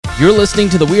You're listening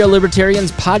to the We Are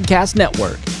Libertarians podcast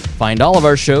network. Find all of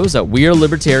our shows at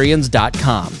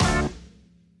wearelibertarians.com.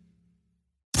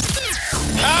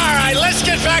 All right, let's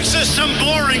get back to some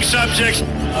boring subjects.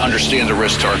 Understand the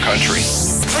risk to our country.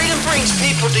 Freedom brings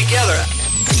people together.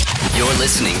 You're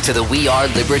listening to the We Are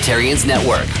Libertarians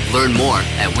Network. Learn more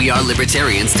at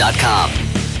wearelibertarians.com.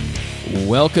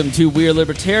 Welcome to We Are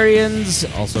Libertarians,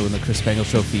 also in the Chris Spangle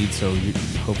Show feed, so you're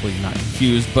hopefully not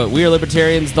confused. But We Are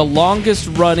Libertarians, the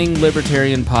longest-running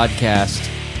libertarian podcast.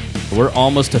 We're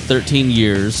almost to 13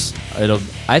 years. It'll,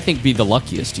 I think, be the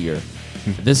luckiest year.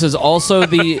 This is also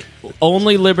the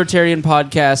only libertarian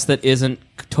podcast that isn't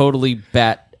totally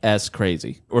bat-ass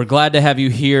crazy. We're glad to have you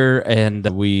here, and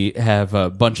we have a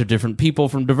bunch of different people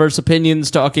from diverse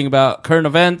opinions talking about current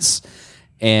events,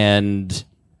 and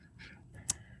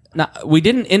we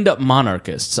didn't end up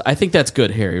monarchists. I think that's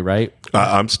good, Harry, right?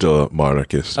 I'm still a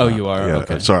monarchist. Oh, you are? Yeah,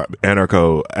 okay. Sorry,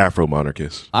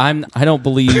 anarcho-Afro-monarchist. I don't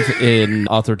believe in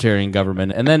authoritarian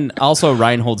government. And then also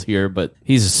Reinhold's here, but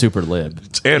he's a super lib.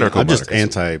 It's anarcho-monarchist. I'm just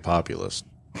anti-populist.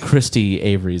 Christy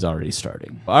Avery's already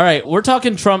starting. All right, we're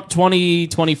talking Trump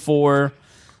 2024.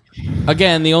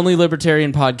 Again, the only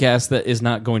libertarian podcast that is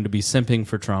not going to be simping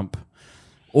for Trump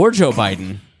or Joe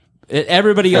Biden.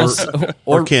 Everybody else...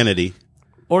 Or Kennedy.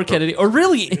 Or Kennedy, or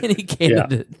really any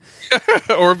candidate. Yeah.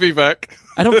 Or Vivek.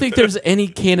 I don't think there's any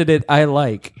candidate I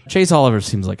like. Chase Oliver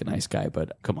seems like a nice guy,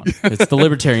 but come on. It's the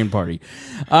Libertarian Party.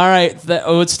 All right.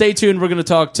 Stay tuned. We're going to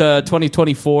talk to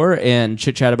 2024 and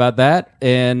chit-chat about that,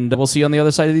 and we'll see you on the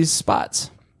other side of these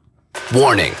spots.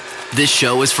 Warning, this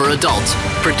show is for adults,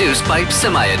 produced by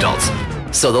semi-adults.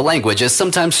 So the language is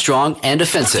sometimes strong and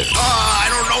offensive. I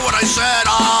don't know what I said.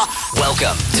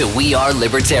 Welcome to We Are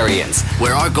Libertarians,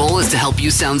 where our goal is to help you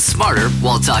sound smarter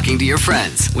while talking to your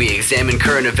friends. We examine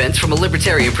current events from a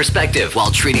libertarian perspective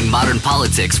while treating modern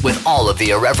politics with all of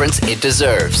the irreverence it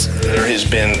deserves. There has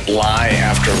been lie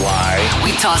after lie.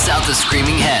 We toss out the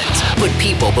screaming heads, put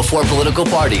people before political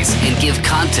parties, and give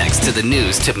context to the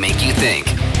news to make you think.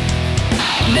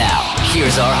 Now,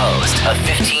 here's our host, a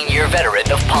 15-year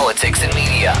veteran of politics and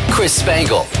media, Chris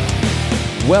Spangle.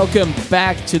 Welcome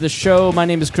back to the show. My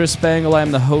name is Chris Spangle. I'm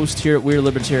the host here at We're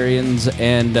Libertarians,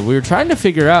 and we were trying to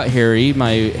figure out, Harry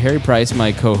Price,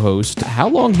 my co-host, how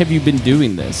long have you been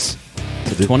doing this?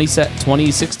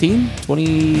 2016?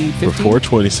 2015? Before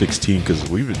 2016, because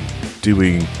we've been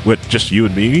doing, just you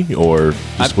and me, or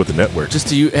just with the network?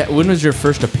 Just you. When was your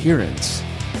first appearance?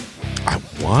 I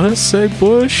want to say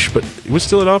Bush, but he was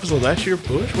still in office last year.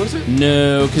 Bush, was it?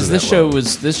 No, because this show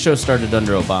started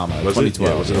under Obama. Was 2012. It?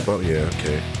 Yeah, was it Obama? Yeah,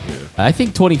 okay. Yeah. I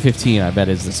think 2015, I bet,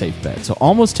 is the safe bet. So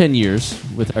almost 10 years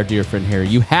with our dear friend Harry.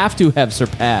 You have to have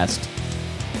surpassed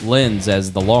Lynn's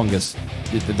as the longest,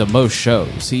 the most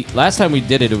shows. Last time we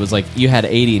did it, it was like you had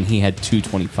 80 and he had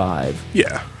 225.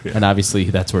 Yeah. And obviously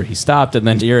that's where he stopped, and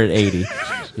then you're at 80.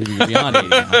 You're beyond 80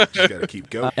 now. Just got to keep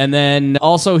going. And then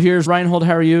also here's Reinhold.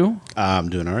 How are you? I'm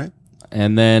doing all right.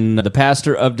 And then the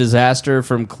pastor of disaster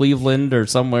from Cleveland or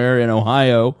somewhere in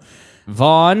Ohio,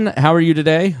 Vaughn. How are you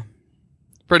today?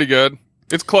 Pretty good.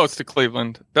 It's close to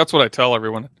Cleveland. That's what I tell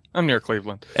everyone. I'm near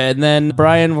Cleveland. And then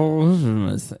Brian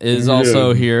is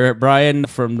also here. Brian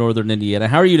from Northern Indiana.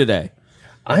 How are you today?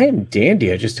 I am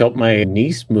dandy. I just helped my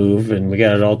niece move, and we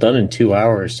got it all done in 2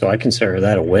 hours, so I consider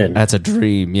that a win. That's a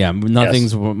dream. Yeah,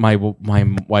 nothing's. Yes. My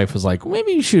wife was like,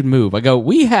 maybe you should move. I go,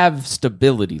 we have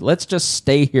stability. Let's just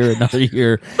stay here another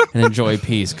year and enjoy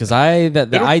peace. Because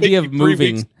the idea of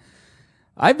moving,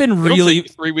 I've been really It'll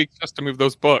take 3 weeks just to move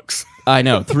those books. I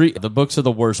know. The books are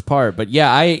the worst part. But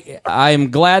yeah, I'm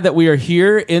glad that we are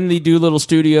here in the Doolittle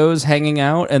Studios hanging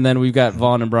out, and then we've got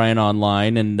Vaughn and Brian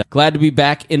online, and glad to be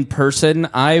back in person.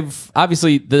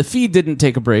 Obviously, the feed didn't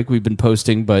take a break. We've been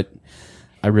posting, but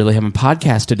I really haven't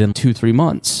podcasted in 2-3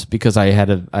 months because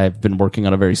I've been working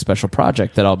on a very special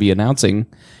project that I'll be announcing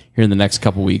here in the next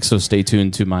couple weeks, so stay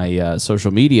tuned to my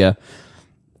social media.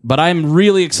 But I'm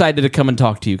really excited to come and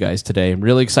talk to you guys today. I'm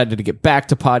really excited to get back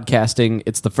to podcasting.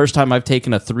 It's the first time I've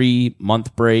taken a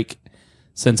 3-month break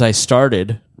since I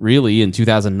started, really, in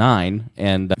 2009.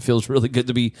 And it feels really good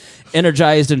to be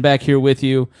energized and back here with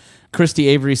you. Christy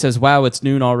Avery says, wow, it's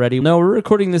noon already. No, we're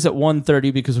recording this at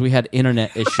 1:30 because we had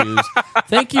internet issues.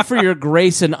 Thank you for your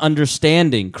grace and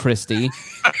understanding, Christy.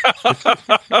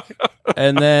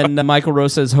 And then Michael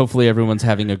Rose says, hopefully everyone's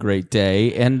having a great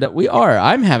day. And we are.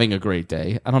 I'm having a great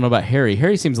day. I don't know about Harry.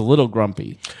 Harry seems a little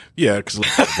grumpy. Yeah, because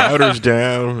the router's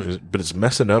down, but it's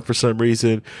messing up for some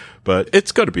reason. But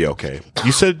it's going to be okay.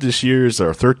 You said this year is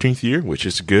our 13th year, which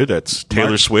is good. That's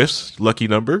Taylor Swift's lucky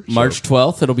number. March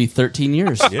 12th, it'll be 13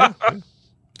 years. Yeah.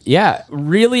 Yeah,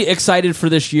 really excited for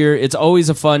this year. It's always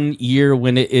a fun year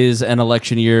when it is an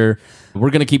election year. We're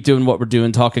going to keep doing what we're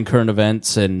doing, talking current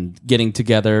events and getting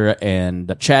together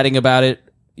and chatting about it.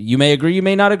 You may agree, you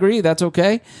may not agree. That's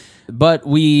okay. But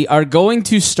we are going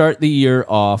to start the year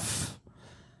off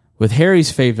with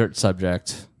Harry's favorite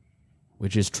subject,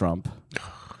 which is Trump.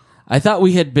 I thought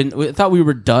we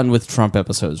were done with Trump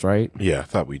episodes, right? Yeah, I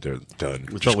thought we were done.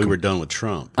 We thought we were done with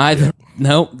Trump.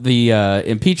 No, the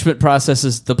impeachment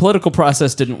the political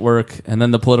process didn't work, and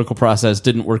then the political process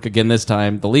didn't work again this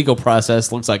time. The legal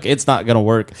process looks like it's not going to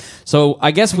work. So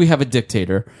I guess we have a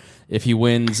dictator if he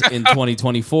wins in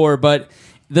 2024, but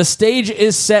the stage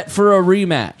is set for a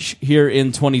rematch here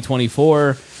in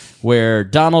 2024 where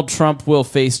Donald Trump will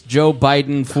face Joe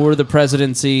Biden for the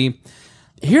presidency.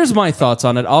 Here's my thoughts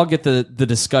on it. I'll get the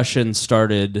discussion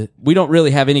started. We don't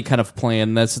really have any kind of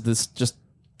plan. This just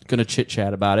going to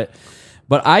chit-chat about it.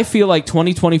 But I feel like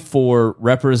 2024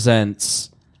 represents...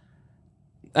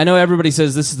 I know everybody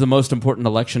says this is the most important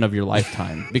election of your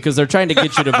lifetime because they're trying to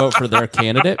get you to vote for their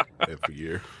candidate. Every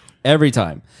year. Every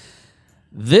time.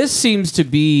 This seems to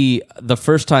be the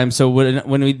first time. So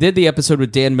when we did the episode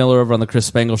with Dan Miller over on the Chris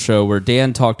Spangle Show, where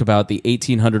Dan talked about the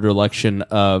 1800 election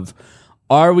of...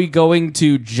 Are we going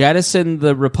to jettison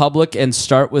the republic and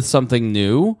start with something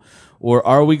new? Or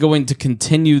are we going to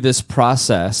continue this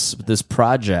process, this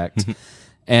project?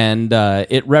 And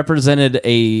it represented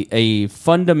a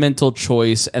fundamental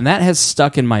choice, and that has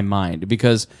stuck in my mind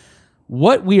because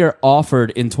what we are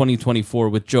offered in 2024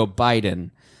 with Joe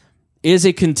Biden is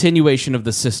a continuation of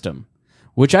the system,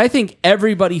 which I think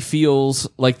everybody feels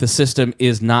like the system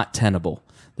is not tenable.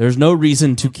 There's no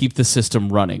reason to keep the system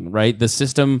running, right? The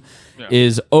system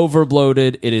is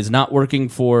overbloated. It is not working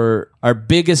for our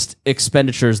biggest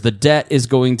expenditures. The debt is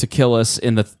going to kill us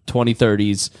in the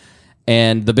 2030s.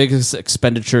 And the biggest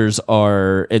expenditures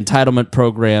are entitlement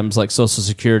programs like Social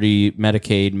Security,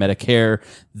 Medicaid, Medicare.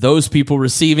 Those people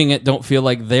receiving it don't feel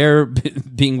like they're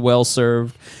being well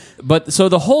served. But so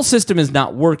the whole system is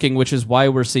not working, which is why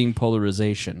we're seeing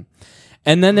polarization.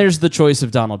 And then there's the choice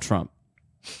of Donald Trump.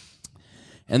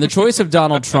 And the choice of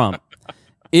Donald Trump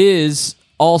is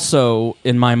also,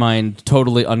 in my mind,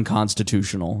 totally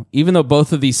unconstitutional. Even though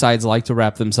both of these sides like to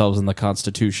wrap themselves in the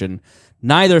Constitution,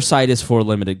 neither side is for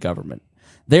limited government.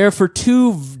 They are for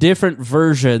two different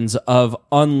versions of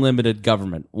unlimited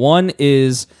government. One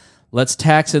is let's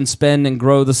tax and spend and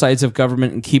grow the size of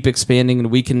government and keep expanding,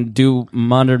 and we can do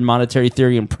modern monetary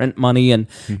theory and print money and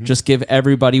just give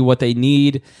everybody what they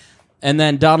need. And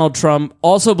then Donald Trump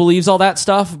also believes all that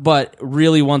stuff, but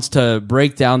really wants to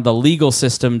break down the legal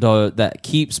system that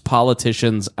keeps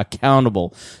politicians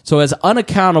accountable. So as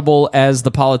unaccountable as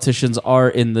the politicians are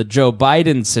in the Joe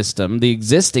Biden system, the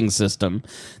existing system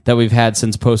that we've had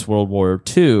since post-World War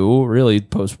II, really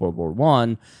post-World War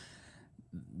I,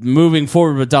 moving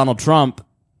forward with Donald Trump,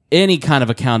 any kind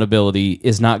of accountability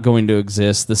is not going to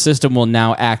exist. The system will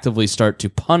now actively start to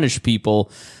punish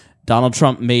people. Donald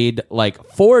Trump made like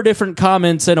 4 different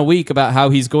comments in a week about how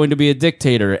he's going to be a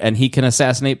dictator and he can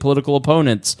assassinate political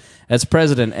opponents as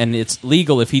president, and it's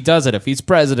legal if he does it, if he's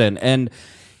president. And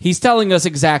he's telling us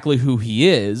exactly who he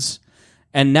is.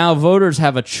 And now voters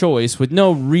have a choice with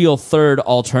no real third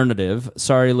alternative.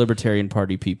 Sorry, Libertarian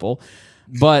Party people.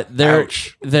 But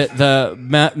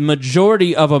the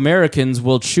majority of Americans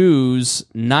will choose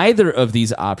neither of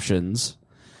these options.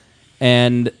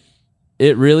 And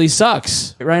it really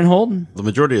sucks. Reinhold? The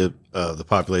majority of the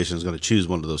population is going to choose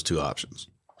one of those two options.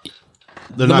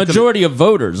 The majority of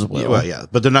voters will. Well, yeah,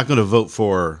 but they're not going to vote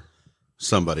for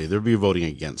somebody. They'll be voting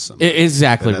against somebody.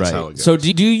 Exactly right. So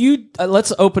do you,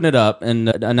 let's open it up and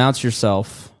announce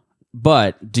yourself.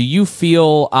 But do you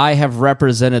feel I have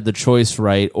represented the choice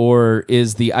right? Or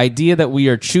is the idea that we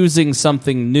are choosing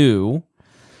something new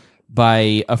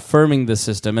by affirming the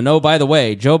system? And oh, by the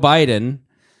way, Joe Biden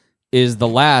is the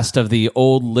last of the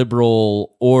old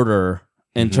liberal order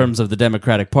in terms of the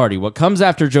Democratic Party. What comes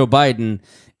after Joe Biden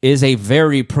is a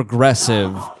very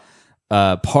progressive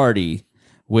party,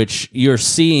 which you're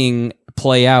seeing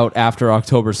play out after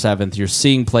October 7th. You're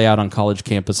seeing play out on college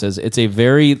campuses. It's a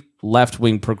very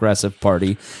left-wing progressive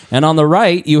party. And on the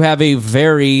right, you have a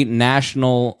very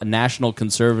national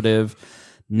conservative,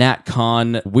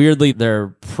 NatCon. Weirdly,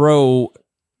 they're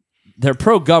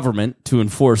pro-government to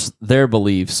enforce their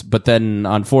beliefs, but then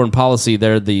on foreign policy,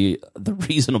 they're the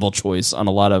reasonable choice on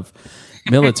a lot of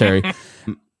military.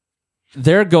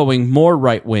 They're going more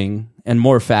right-wing and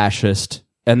more fascist,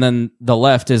 and then the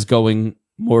left is going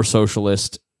more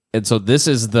socialist. And so this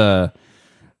is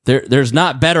there's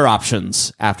not better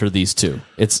options after these two.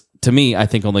 It's, to me, I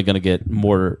think only going to get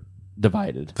more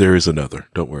divided. There is another.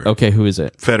 Don't worry. Okay, who is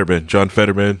it? Fetterman, John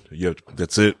Fetterman. Yeah,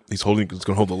 that's it. He's going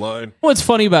to hold the line. What's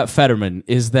funny about Fetterman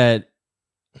is that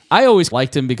I always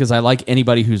liked him because I like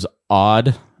anybody who's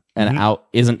odd and out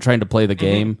isn't trying to play the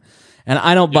game. And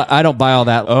I don't buy all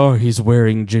that. Oh, he's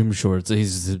wearing gym shorts.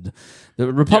 The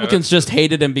Republicans just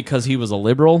hated him because he was a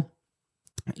liberal.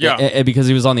 Yeah. And because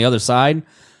he was on the other side.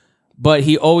 But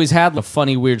he always had a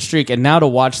funny, weird streak. And now to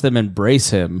watch them embrace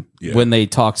him when they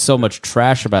talk so much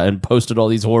trash about it and posted all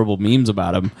these horrible memes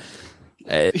about him.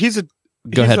 He's a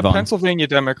Vaughn. Pennsylvania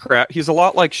Democrat. He's a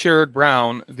lot like Sherrod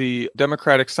Brown, the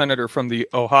Democratic senator from the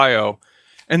Ohio.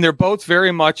 And they're both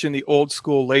very much in the old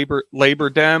school labor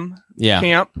Dem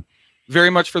camp,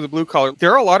 very much for the blue collar.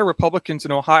 There are a lot of Republicans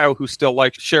in Ohio who still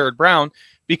like Sherrod Brown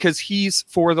because he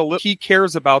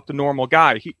cares about the normal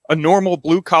guy. A normal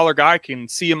blue collar guy can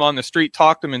see him on the street,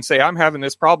 talk to him and say, I'm having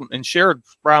this problem. And Sherrod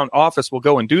Brown office will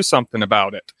go and do something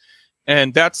about it.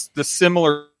 And that's the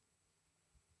similar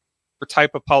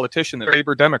type of politician, the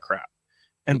labor Democrat.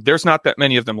 And there's not that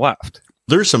many of them left.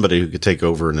 There's somebody who could take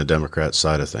over in the Democrat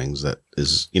side of things that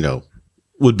is,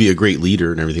 would be a great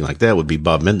leader and everything like that would be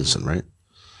Bob Mendelsohn, right?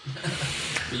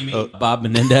 You mean Bob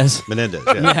Menendez? Menendez,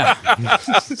 yeah.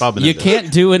 Bob Menendez. You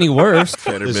can't do any worse.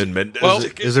 Fetterman, Mendez. Well,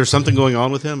 Is there something going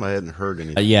on with him? I hadn't heard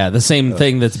anything. The same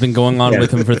thing that's been going on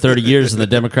with him for 30 years, and the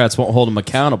Democrats won't hold him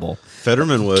accountable.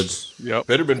 Fetterman would. Yep.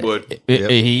 Fetterman would.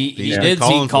 He did.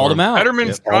 He called him out.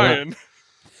 Fetterman's trying.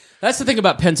 That's the thing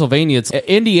about Pennsylvania.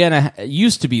 Indiana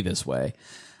used to be this way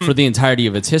for the entirety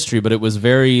of its history, but it was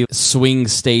very swing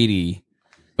statey.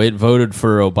 It voted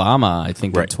for Obama, I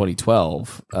think, in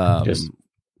 2012.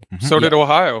 So did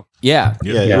Ohio. Yeah.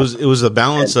 It was a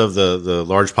balance of the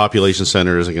large population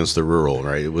centers against the rural,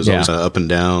 right? It was always an up and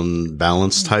down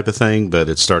balance type of thing, but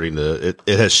it's starting to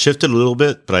it has shifted a little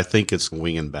bit, but I think it's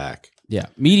winging back. Yeah.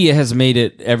 Media has made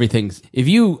it everything.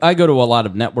 I go to a lot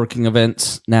of networking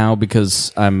events now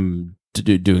because I'm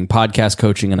doing podcast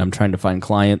coaching and I'm trying to find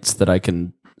clients that I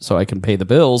can pay the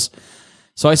bills.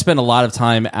 So I spend a lot of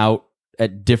time out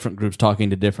at different groups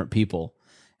talking to different people.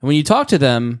 And when you talk to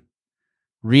them,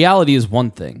 reality is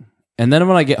one thing. And then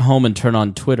when I get home and turn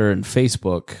on Twitter and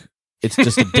Facebook, it's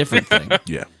just a different thing.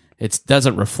 Yeah. It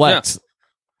doesn't reflect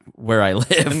where I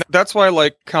live. And that's why,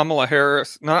 like,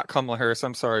 not Kamala Harris,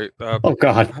 I'm sorry. Oh,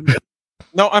 God.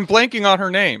 No, I'm blanking on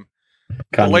her name.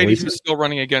 The lady who's still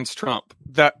running against Trump.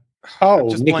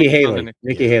 Nikki Haley.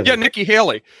 Yeah, Nikki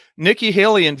Haley. Nikki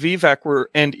Haley and Vivek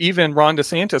and even Ron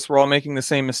DeSantis were all making the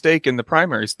same mistake in the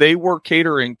primaries. They were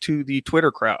catering to the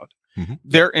Twitter crowd. Mm-hmm.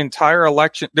 Their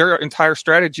entire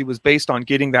strategy was based on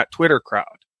getting that Twitter crowd.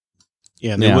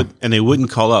 Yeah, and they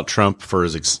wouldn't call out Trump for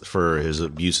his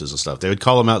abuses and stuff. They would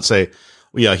call him out and say,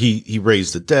 well, yeah, he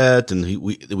raised the debt and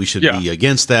we should be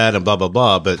against that and blah, blah,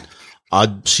 blah. But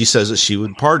she says that she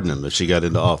would pardon him if she got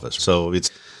into office. So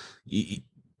it's, they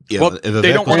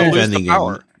don't want to lose the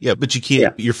power. But you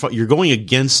can't, you're going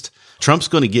against, Trump's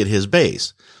going to get his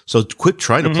base. So quit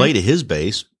trying to play to his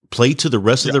base. Play to the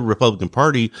rest of the Republican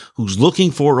Party who's looking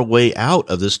for a way out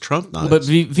of this Trump nonsense. But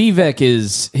Vivek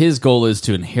his goal is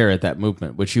to inherit that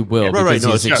movement, which he will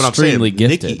because he's extremely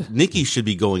gifted. Nikki should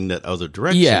be going that other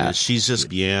direction. Yeah. She's just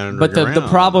But the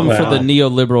problem for the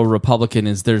neoliberal Republican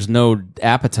is there's no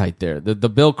appetite there. The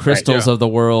Bill Kristols of the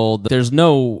world, there's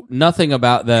nothing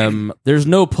about them. There's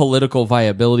no political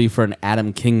viability for an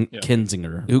Adam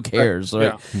Kinzinger. Who cares?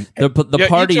 Right? Yeah. The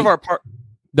party.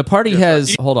 The party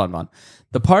has. Hold on, Vaughn.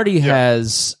 The party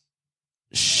has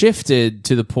shifted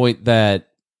to the point that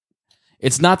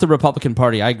it's not the Republican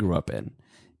Party I grew up in.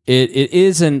 It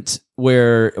isn't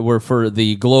where we're for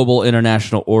the global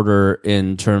international order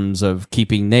in terms of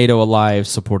keeping NATO alive,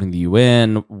 supporting the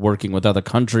UN, working with other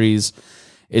countries.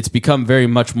 It's become very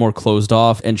much more closed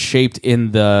off and shaped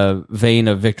in the vein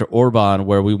of Viktor Orban,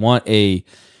 where we want a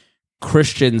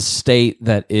Christian state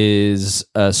that is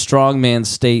a strongman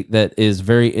state that is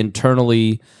very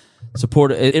internally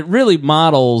supported. It really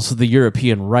models the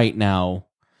European right now,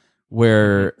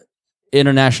 where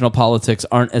international politics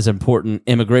aren't as important.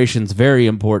 Immigration's very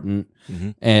important,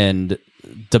 and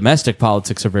domestic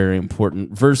politics are very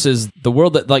important, versus the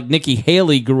world that like Nikki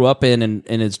Haley grew up in and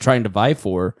is trying to vie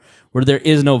for, where there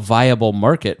is no viable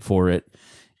market for it,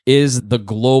 is the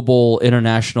global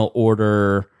international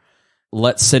order.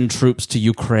 Let's send troops to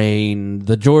Ukraine.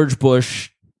 The George Bush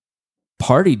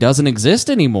party doesn't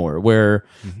exist anymore, where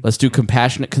let's do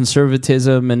compassionate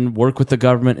conservatism and work with the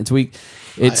government. It's weak.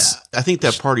 I think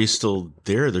that party is still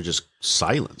there. They're just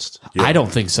silenced. Yeah. I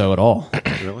don't think so at all.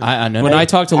 Really? I know. When I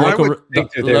talk to local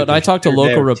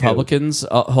Republicans,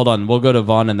 hold on, we'll go to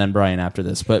Vaughn and then Brian after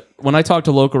this. But when I talk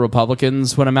to local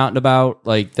Republicans, when I'm out and about,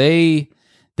 like they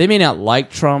may not like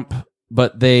Trump,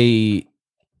 but there's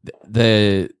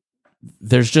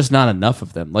just not enough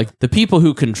of them. Like the people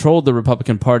who controlled the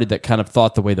Republican Party that kind of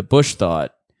thought the way that Bush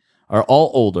thought are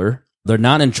all older. They're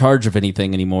not in charge of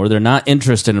anything anymore. They're not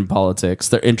interested in politics.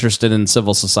 They're interested in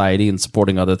civil society and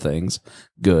supporting other things.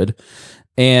 Good.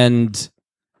 And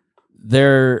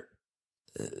their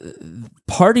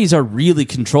parties are really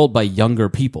controlled by younger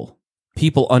people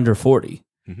under 40,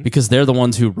 because they're the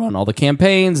ones who run all the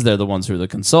campaigns. They're the ones who are the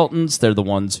consultants. They're the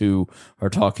ones who are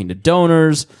talking to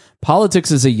donors.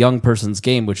 Politics is a young person's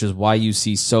game, which is why you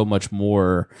see so much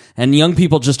more. And young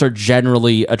people just are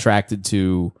generally attracted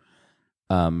to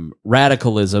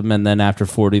radicalism, and then after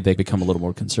 40, they become a little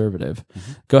more conservative.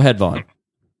 Go ahead, Vaughn.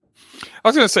 I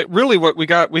was going to say, really, what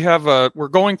we're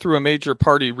going through a major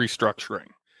party restructuring.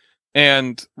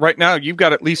 And right now, you've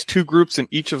got at least two groups in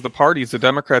each of the parties, the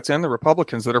Democrats and the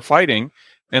Republicans, that are fighting.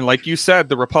 And like you said,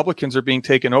 the Republicans are being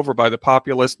taken over by the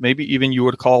populist, maybe even you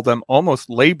would call them almost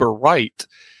labor right.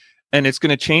 And it's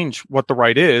going to change what the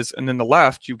right is. And then the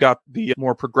left, you've got the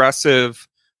more progressive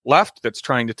left that's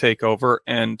trying to take over.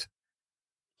 And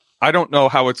I don't know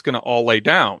how it's going to all lay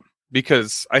down,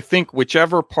 because I think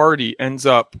whichever party ends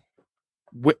up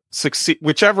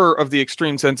whichever of the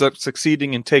extremes ends up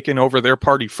succeeding in taking over their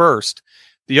party first,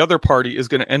 the other party is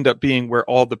going to end up being where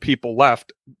all the people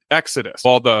left exodus,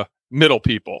 all the middle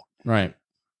people. Right.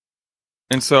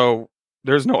 And so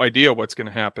there's no idea what's going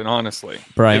to happen, honestly.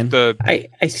 Brian? I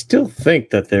still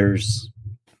think that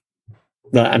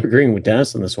I'm agreeing with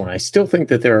Dennis on this one. I still think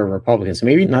that there are Republicans,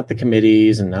 maybe not the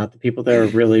committees and not the people that are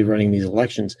really running these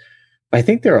elections, but I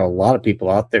think there are a lot of people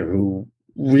out there who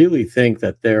really think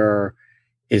that there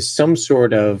is some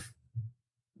sort of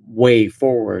way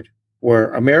forward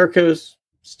where America's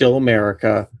still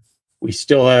America. We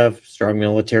still have strong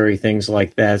military, things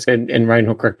like that. And Ryan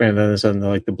will correct me on this, on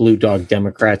the blue dog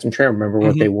Democrats. I'm trying to remember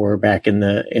what they were back in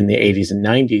the 80s and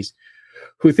 90s,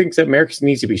 who thinks that America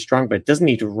needs to be strong, but it doesn't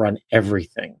need to run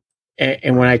everything.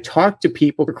 And when I talk to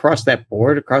people across that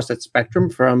board, across that spectrum,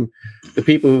 from the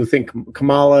people who think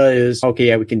Kamala is, okay,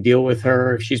 yeah, we can deal with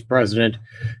her if she's president,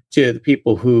 to the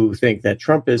people who think that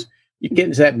Trump is, you get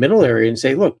into that middle area and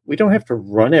say, look, we don't have to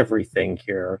run everything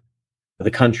here, the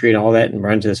country and all that, and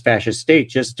run to this fascist state,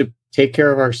 just to take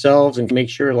care of ourselves and make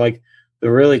sure, like,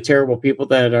 the really terrible people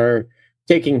that are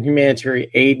taking humanitarian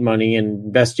aid money and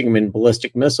investing them in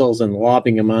ballistic missiles and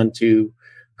lobbing them onto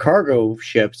cargo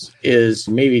ships is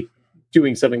maybe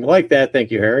doing something like that.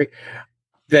 Thank you, Harry.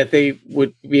 That they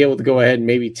would be able to go ahead and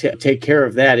maybe take care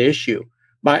of that issue.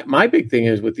 My big thing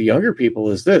is with the younger people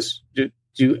is this.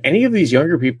 Do any of these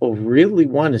younger people really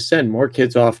want to send more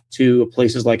kids off to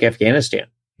places like Afghanistan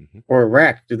or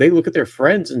Iraq? Do they look at their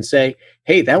friends and say,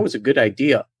 hey, that was a good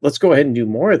idea, let's go ahead and do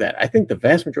more of that? I think the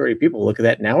vast majority of people look at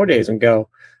that nowadays and go,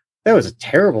 that was a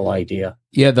terrible idea.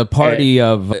 Yeah, the party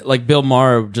of, like, Bill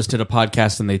Maher just did a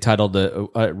podcast and they titled the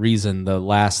Reason the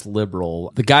Last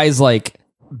Liberal. The guys like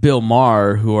Bill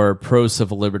Maher, who are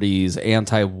pro-civil liberties,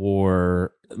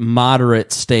 anti-war,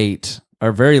 moderate state,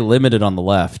 are very limited on the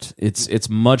left. It's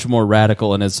much more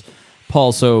radical, and as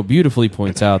Paul so beautifully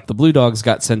points out, the Blue Dogs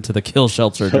got sent to the kill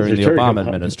shelter during the Obama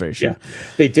administration. Yeah,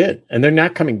 they did, and they're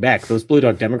not coming back. Those Blue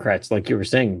Dog Democrats, like you were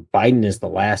saying, Biden is the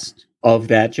last of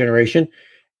that generation.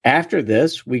 After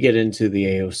this, we get into the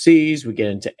AOCs, we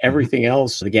get into everything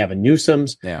else, the Gavin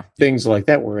Newsoms, things like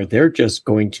that, where they're just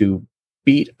going to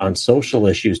beat on social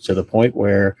issues to the point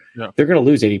where they're going to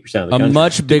lose 80% of the country. A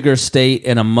much bigger state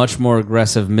and a much more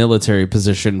aggressive military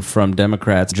position from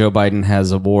Democrats. Joe Biden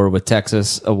has a war with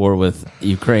Texas, a war with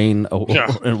Ukraine, a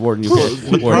war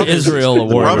in Israel, a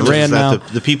war in Iran now.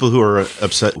 The people who are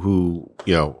upset, who,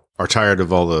 are tired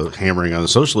of all the hammering on the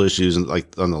social issues and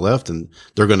like on the left, and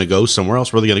they're going to go somewhere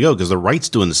else. Where are they going to go? Because the right's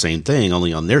doing the same thing,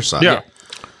 only on their side. Yeah.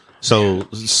 So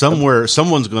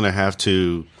someone's going to have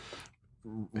to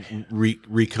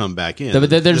come back in.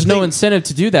 But there's no incentive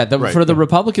to do that. For the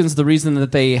Republicans, the reason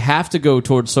that they have to go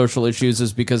towards social issues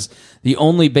is because the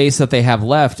only base that they have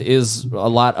left is a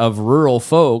lot of rural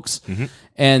folks.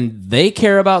 And they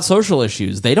care about social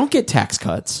issues. They don't get tax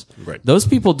cuts. Right. Those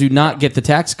people do not get the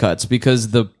tax cuts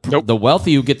because the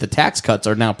wealthy who get the tax cuts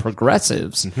are now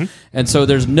progressives. And so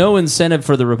there's no incentive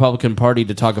for the Republican Party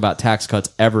to talk about tax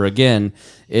cuts ever again.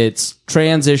 It's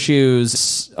trans issues,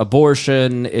 it's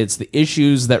abortion, it's the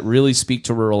issues that really speak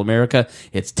to rural America.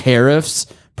 It's tariffs,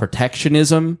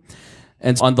 protectionism.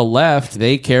 And on the left,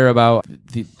 they care about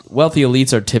the wealthy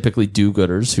elites are typically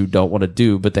do-gooders who don't want to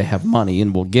do, but they have money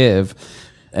and will give.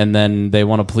 And then they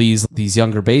want to please these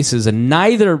younger bases. And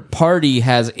neither party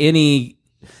has any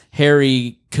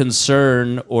hairy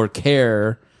concern or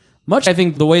care Much, I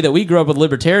think, the way that we grew up with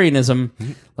libertarianism,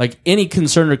 like any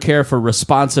concern or care for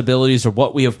responsibilities or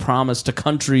what we have promised to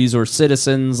countries or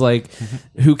citizens, like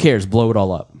who cares? Blow it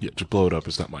all up. Yeah, just blow it up.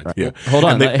 It's not mine. Right. Yeah, hold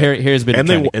on. Here's been and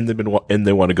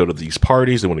they want to go to these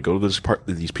parties. They want to go to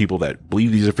these people that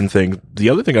believe these different things.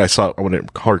 The other thing I saw, I want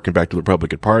to harken back to the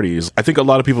Republican Party, is I think a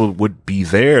lot of people would be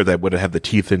there that would have the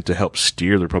teeth in to help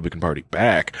steer the Republican Party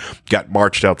back. Got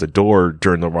marched out the door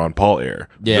during the Ron Paul era.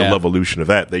 Yeah. The evolution of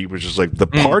that. They were just like the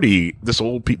party.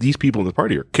 These people in the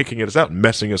party are kicking us out and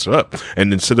messing us up.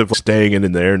 And instead of staying in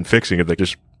there and fixing it, they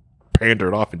just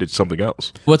pandered off and did something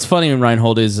else. What's funny in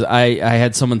Reinhold is I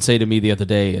had someone say to me the other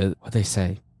day, what they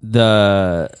say?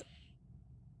 The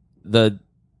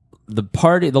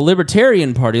party, the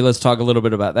Libertarian Party, let's talk a little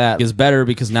bit about that, is better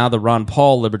because now the Ron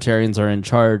Paul Libertarians are in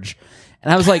charge.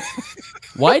 And I was like,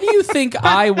 why do you think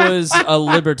I was a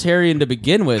libertarian to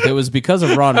begin with? It was because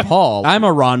of Ron Paul. I'm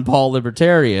a Ron Paul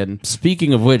libertarian.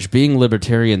 Speaking of which, Being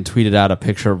Libertarian tweeted out a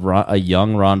picture of a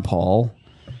young Ron Paul.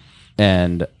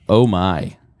 And oh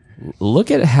my,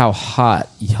 look at how hot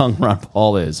young Ron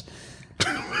Paul is.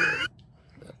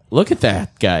 Look at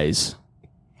that, guys.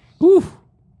 Ooh.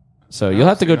 So you'll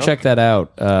have to go check that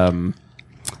out.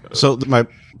 So my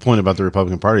point about the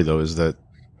Republican Party, though, is that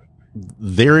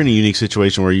they're in a unique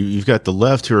situation where you've got the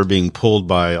left who are being pulled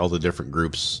by all the different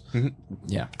groups.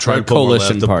 Yeah. Trying to pull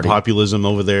coalition left, the populism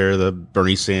over there, the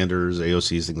Bernie Sanders,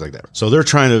 AOCs, things like that. So they're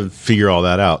trying to figure all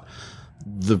that out.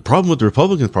 The problem with the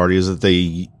Republican Party is that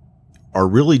they are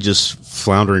really just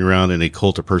floundering around in a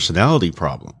cult of personality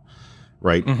problem.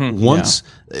 Right. Once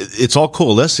it's all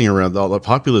coalescing around all the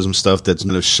populism stuff that's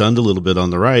kind of shunned a little bit on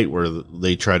the right, where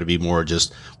they try to be more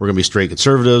just, we're going to be straight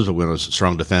conservatives, but we're going to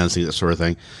strong defense, that sort of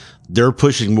thing. They're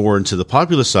pushing more into the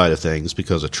populist side of things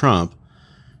because of Trump.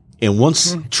 And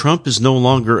once Trump is no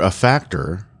longer a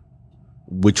factor,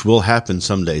 which will happen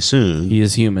someday soon. He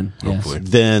is human. Hopefully. Yes.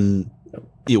 Then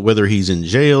whether he's in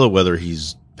jail or whether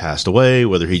he's passed away,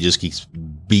 whether he just keeps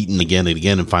beaten again and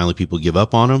again and finally people give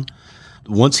up on him.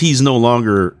 Once he's no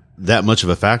longer that much of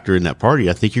a factor in that party,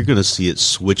 I think you're going to see it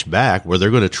switch back where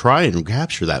they're going to try and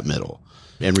capture that middle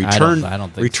and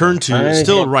return to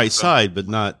still a right side, but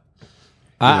not.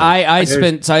 I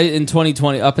spent in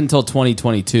 2020 up until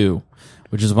 2022,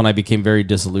 which is when I became very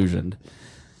disillusioned.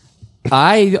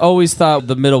 I always thought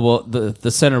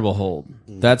the center will hold.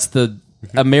 That's the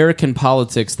American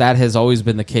politics. That has always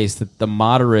been the case. That the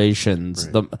moderations,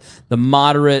 the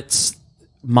moderates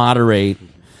moderate.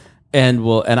 And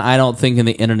I don't think in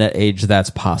the internet age that's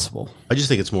possible. I just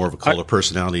think it's more of a cult of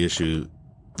personality issue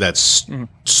that's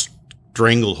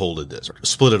strangleholded this, or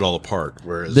split it all apart.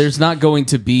 Whereas there's not going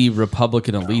to be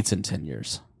Republican elites in 10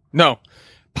 years. No.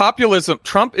 Populism,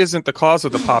 Trump isn't the cause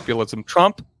of the populism.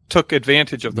 Trump took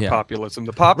advantage of the populism.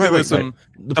 The populism,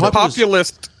 the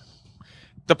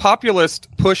populist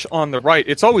push on the right,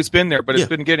 it's always been there, but it's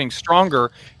been getting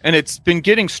stronger. And it's been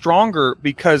getting stronger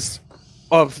because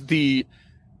of the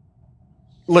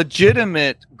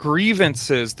legitimate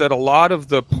grievances that a lot of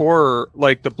the poorer,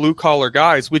 like the blue collar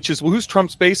guys, which is whose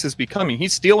Trump's base is becoming.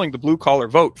 He's stealing the blue collar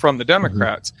vote from the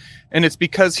Democrats. And it's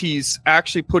because he's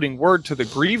actually putting word to the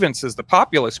grievances, the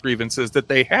populist grievances that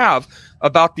they have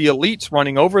about the elites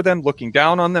running over them, looking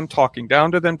down on them, talking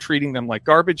down to them, treating them like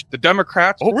garbage. The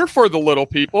Democrats, we're for the little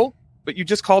people, but you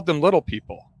just called them little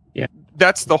people. Yeah.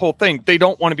 That's the whole thing. They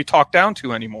don't want to be talked down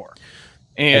to anymore.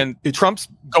 And Trump's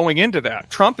going into that.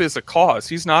 Trump is a cause.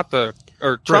 He's not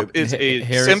Trump is a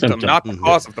symptom, not the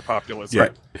cause of the populism.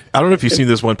 Yeah. I don't know if you've seen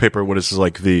this one paper when it's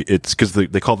like it's because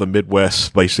they call the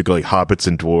Midwest basically hobbits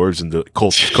and dwarves, and the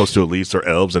coastal elites are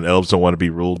elves, and elves don't want to be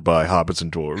ruled by hobbits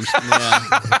and dwarves.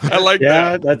 I like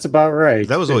that. Yeah, that's about right.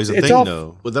 That was always a thing,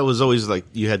 though. But that was always like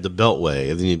you had the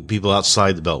Beltway, and then you had people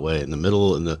outside the Beltway, in the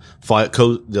middle, and the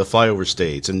flyover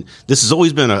states, and this has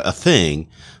always been a thing.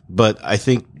 But I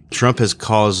think Trump has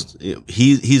caused,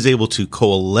 he's able to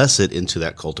coalesce it into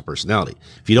that cult of personality.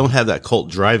 If you don't have that cult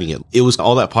driving it,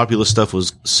 all that populist stuff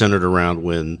was centered around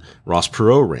when Ross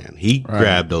Perot ran. He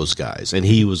grabbed those guys and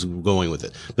he was going with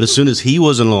it. But as soon as he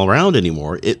wasn't around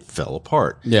anymore, it fell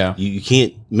apart. Yeah. You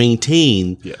can't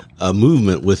maintain a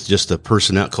movement with just a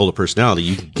cult of personality.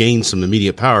 You can gain some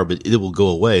immediate power, but it will go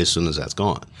away as soon as that's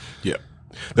gone. Yeah.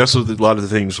 That's what a lot of the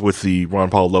things with the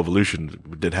Ron Paul revolution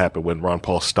did happen when Ron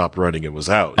Paul stopped running and was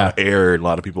out. Air, and a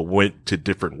lot of people went to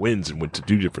different winds and went to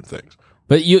do different things.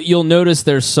 But you'll notice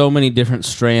there's so many different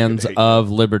strands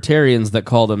of libertarians that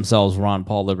call themselves Ron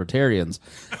Paul libertarians.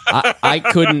 I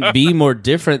couldn't be more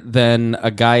different than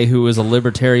a guy who is a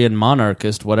libertarian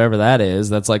monarchist, whatever that is.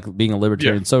 That's like being a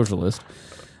libertarian socialist.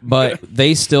 But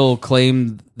they still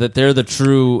claim that they're the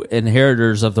true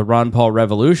inheritors of the Ron Paul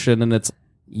revolution, and it's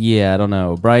Yeah, I don't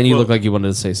know. Brian, you look like you wanted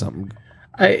to say something.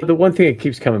 The one thing that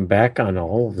keeps coming back on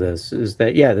all of this is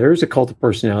that, there is a cult of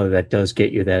personality that does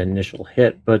get you that initial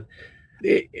hit. But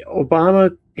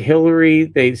Obama, Hillary,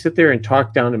 they sit there and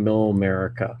talk down to middle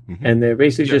America. Mm-hmm. And they're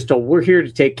basically just told, we're here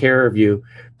to take care of you.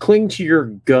 Cling to your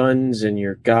guns and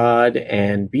your God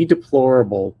and be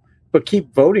deplorable, but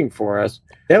keep voting for us.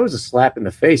 That was a slap in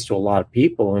the face to a lot of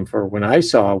people. And for when I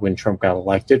saw when Trump got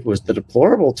elected was the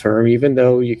deplorable term, even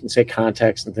though you can say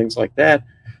context and things like that.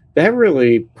 That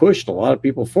really pushed a lot of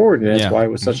people forward, and that's why it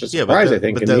was such a surprise, I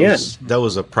think, in the end. That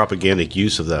was a propagandic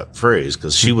use of that phrase,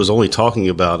 because she was only talking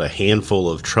about a handful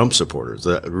of Trump supporters,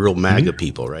 the real MAGA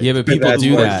people, right? Yeah, but people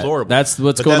do that. That's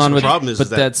what's going on with. But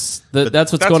that's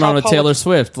what's going on with Taylor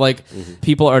Swift. Like,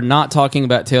 people are not talking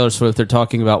about Taylor Swift; they're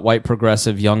talking about white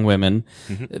progressive young women,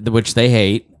 which they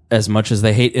hate as much as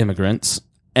they hate immigrants,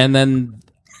 and then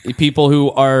people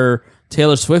who are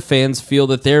Taylor Swift fans feel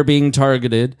that they're being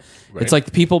targeted. Right. It's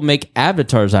like people make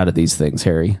avatars out of these things,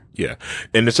 Harry. Yeah.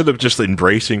 And instead of just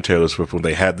embracing Taylor Swift when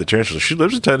they had the chance, she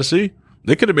lives in Tennessee.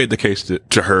 They could have made the case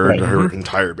to her and her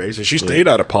entire base, and she stayed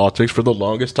out of politics for the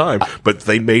longest time. But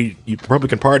the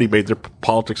Republican Party made their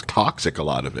politics toxic, a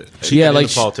lot of it.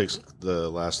 Politics the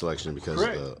last election because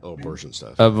of the abortion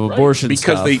stuff.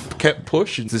 Because they kept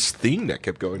pushing this thing that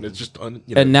kept going. It's just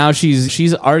and now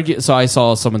she's arguing. So I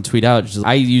saw someone tweet out,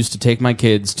 I used to take my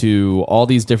kids to all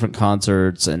these different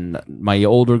concerts and my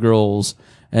older girls,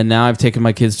 and now I've taken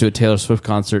my kids to a Taylor Swift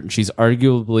concert, and she's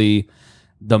arguably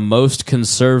the most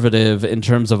conservative in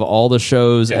terms of all the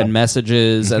shows and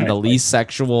messages and the least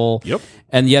sexual. Yep.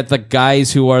 And yet the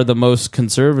guys who are the most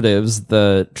conservatives,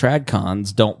 the trad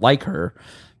cons, don't like her.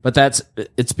 But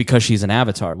it's because she's an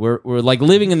avatar. We're like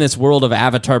living in this world of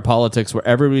avatar politics where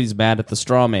everybody's mad at the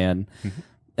straw man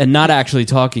and not actually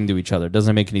talking to each other.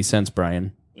 Doesn't make any sense,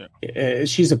 Brian.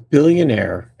 She's a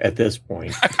billionaire at this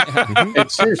point.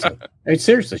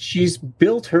 Seriously, she's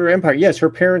built her empire. Yes,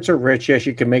 her parents are rich. Yes,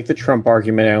 you can make the Trump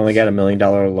argument. I only got $1 million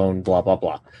loan, blah, blah,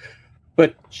 blah.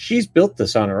 But she's built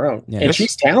this on her own. And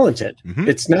she's talented. Mm-hmm.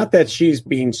 It's not that she's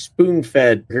being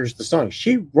spoon-fed, here's the song.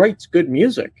 She writes good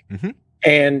music. Mm-hmm.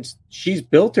 And she's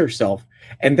built herself.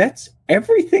 And that's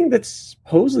everything that's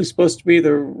supposedly supposed to be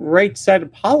the right side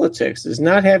of politics, is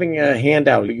not having a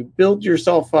handout. You build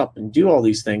yourself up and do all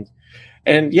these things.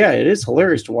 And it is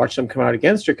hilarious to watch them come out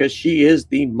against her because she is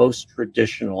the most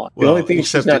traditional. The only thing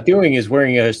she's not doing is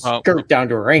wearing a skirt down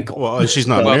to her ankle. Well, she's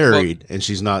not married, and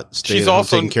she's not staying home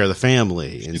taking care of the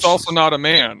family. And she's also not a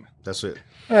man. That's it.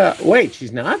 Wait,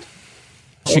 she's not?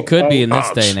 She could be in this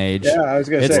day and age. Yeah, I was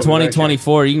going to say. It's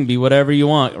 2024. You can be whatever you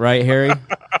want, right, Harry?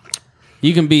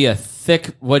 You can be a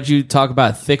thick, what'd you talk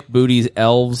about, thick booties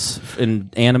elves in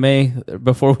anime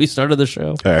before we started the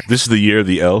show? This is the year of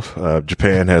the elf.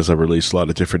 Japan has released a lot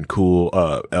of different cool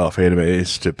elf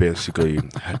animes to basically,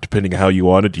 depending on how you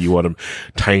want it. Do you want them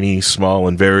tiny, small,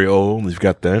 and very old? You've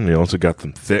got them. You also got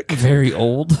them thick. Very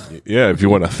old? Yeah, if you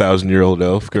want 1,000-year-old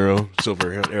elf girl,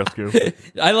 silver elf girl.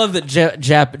 I love that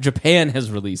Japan has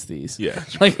released these. Yeah.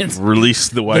 Like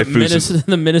released the waifus.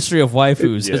 The Ministry of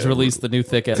Waifus has released the new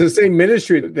thick elf. It's the same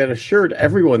ministry that assured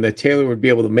everyone that Taylor would be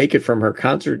able to make it from her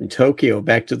concert in Tokyo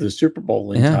back to the Super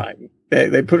Bowl in time.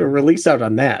 They put a release out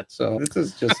on that. So this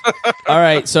is just... All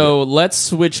right, so let's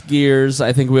switch gears.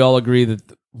 I think we all agree that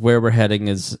where we're heading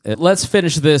is... Let's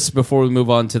finish this before we move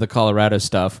on to the Colorado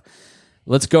stuff.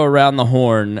 Let's go around the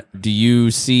horn. Do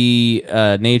you see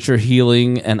nature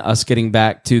healing and us getting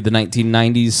back to the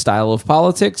 1990s style of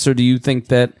politics, or do you think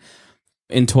that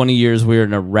in 20 years we're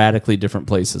in a radically different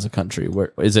place as a country?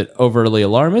 Where is it overly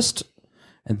alarmist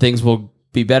and things will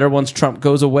be better once Trump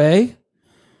goes away?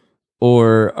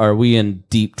 Or are we in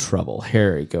deep trouble?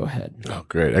 Harry, go ahead. Oh,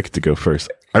 great. I get to go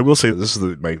first. I will say this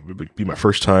is my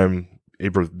first time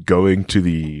ever going to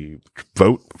the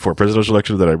vote for a presidential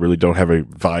election that I really don't have a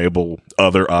viable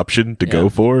other option to go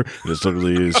for. This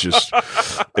literally is just,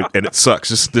 and it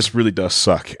sucks. This really does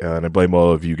suck. And I blame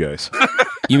all of you guys.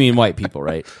 You mean white people,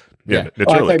 right? Yeah.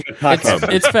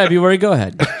 It's February. Go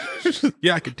ahead.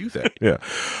 Yeah, I could do that. Yeah.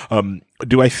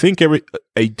 Do I think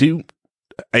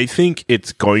I think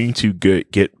it's going to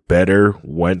get better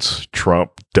once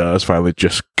Trump does finally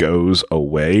just goes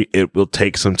away. It will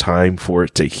take some time for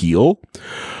it to heal,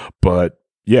 but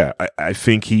yeah, I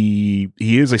think he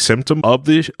is a symptom of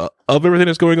everything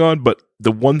that's going on. But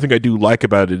the one thing I do like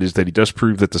about it is that he does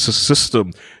prove that the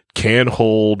system can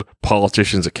hold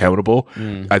politicians accountable.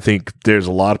 I think there's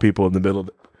a lot of people in the middle.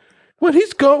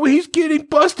 He's getting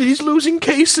busted. He's losing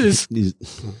cases.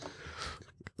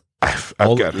 I've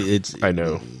got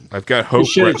hope.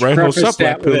 Reinhold's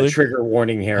up with a trigger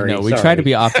warning, Harry. No, we try to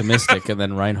be optimistic, and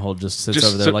then Reinhold just sits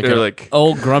over there like an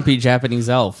old grumpy Japanese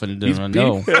elf, and he's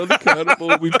being held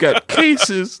accountable. We've got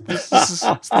cases.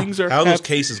 Things are. How are those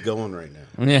cases going right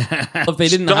now? Yeah, if they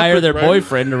didn't hire their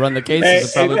boyfriend to run the cases,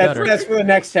 it's probably better. That's for the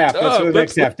next half. That's for the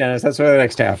next half, Dennis. That's for the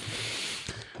next half.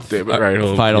 Damn it,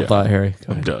 Reinhold. Final thought, Harry.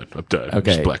 I'm done. Okay, I'm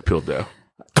just black-pilled now.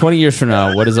 20 years from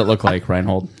now, what does it look like,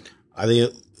 Reinhold? I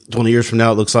think 20 years from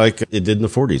now, it looks like it did in the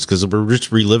 40s because we're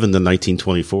just reliving the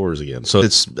 1924s again. So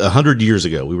it's 100 years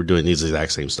ago we were doing these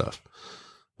exact same stuff,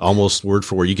 almost word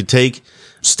for word. You could take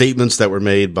statements that were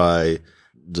made by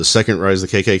the second rise of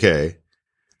the KKK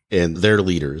and their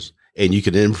leaders, and you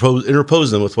could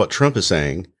interpose them with what Trump is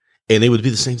saying, and they would be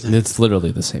the same thing. It's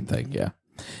literally the same thing, yeah.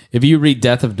 If you read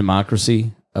Death of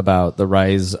Democracy about the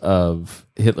rise of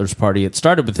Hitler's party, it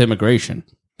started with immigration.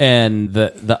 And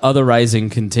the other rising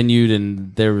continued,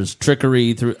 and there was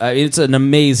trickery through. It's an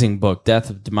amazing book, Death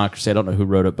of Democracy. I don't know who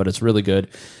wrote it, but it's really good.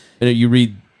 You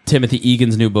read Timothy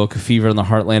Egan's new book, Fever in the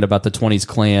Heartland, about the 20s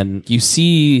Klan. You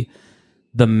see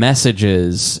the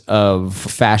messages of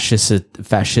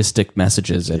fascistic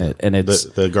messages in it, and it's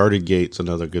the Guarded Gate's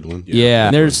another good one.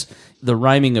 Yeah, there's the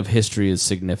rhyming of history is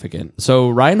significant. So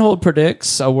Reinhold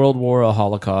predicts a world war, a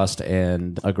Holocaust,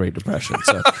 and a Great Depression.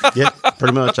 So yeah,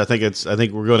 pretty much. I think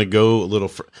we're going to go a little.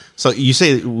 So you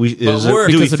say do we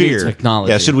fear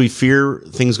technology? Yeah, should we fear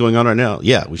things going on right now?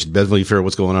 Yeah, we should definitely fear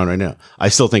what's going on right now. I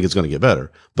still think it's going to get better,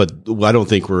 but I don't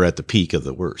think we're at the peak of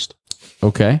the worst.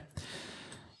 Okay,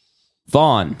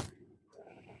 Vaughn.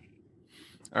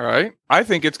 All right, I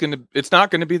think it's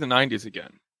not going to be the 90s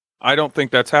again. I don't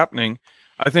think that's happening.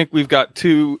 I think we've got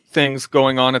two things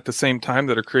going on at the same time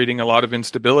that are creating a lot of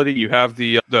instability. You have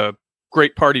the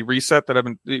Great Party reset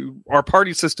our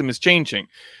party system is changing.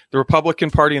 The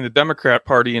Republican Party and the Democrat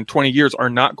Party in 20 years are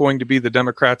not going to be the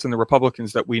Democrats and the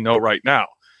Republicans that we know right now.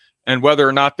 And whether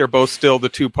or not they're both still the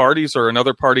two parties or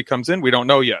another party comes in, we don't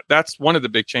know yet. That's one of the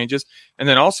big changes. And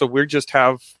then also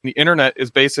the internet is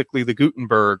basically the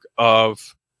Gutenberg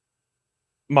of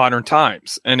modern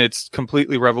times, and it's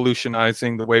completely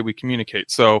revolutionizing the way we communicate.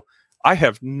 So I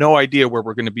have no idea where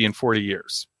we're going to be in 40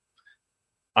 years.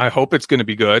 I hope it's going to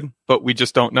be good, but we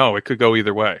just don't know. It could go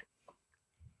either way.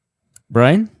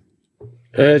 Brian?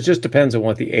 It just depends on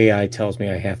what the AI tells me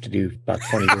I have to do about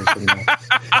 20 years from now.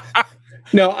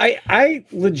 No, I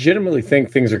legitimately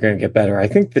think things are going to get better. I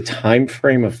think the time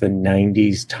frame of the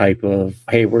 90s type of,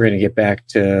 hey, we're going to get back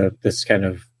to this kind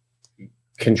of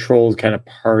controlled kind of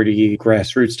party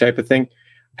grassroots type of thing,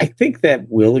 I think that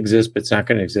will exist, but it's not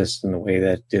going to exist in the way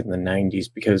that it did in the 90s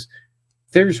because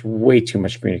there's way too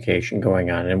much communication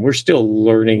going on, and we're still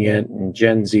learning it, and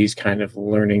Gen Z's kind of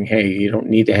learning, hey, you don't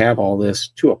need to have all this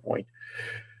to a point.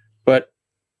 But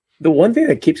the one thing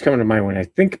that keeps coming to mind when I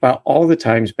think about all the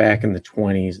times back in the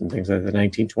 20s and things like the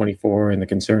 1924 and the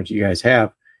concerns you guys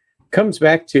have comes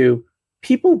back to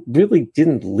people really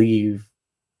didn't leave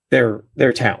their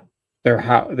town,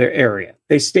 their area.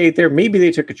 They stayed there. Maybe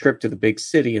they took a trip to the big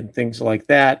city and things like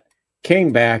that,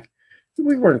 came back.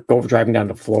 We weren't driving down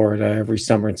to Florida every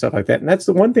summer and stuff like that. And that's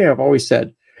the one thing I've always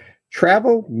said.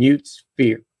 Travel mutes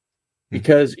fear.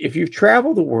 Because if you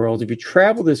travel the world, if you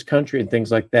travel this country and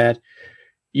things like that,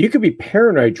 you could be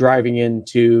paranoid driving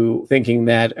into thinking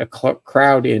that a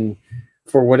crowd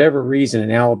for whatever reason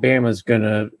in Alabama is going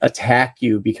to attack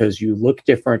you because you look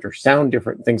different or sound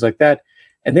different and things like that.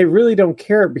 And they really don't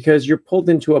care because you're pulled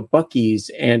into a Buc-ee's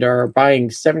and are buying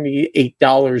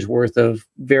 $78 worth of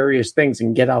various things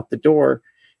and get out the door.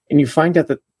 And you find out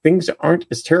that things aren't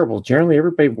as terrible. Generally,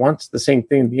 everybody wants the same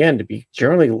thing in the end, to be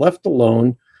generally left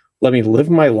alone, let me live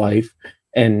my life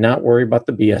and not worry about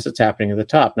the BS that's happening at the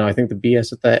top. Now, I think the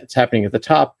BS that's happening at the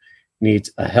top needs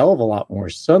a hell of a lot more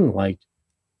sunlight.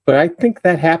 But I think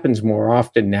that happens more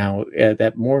often now,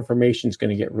 that more information is going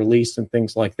to get released and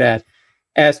things like that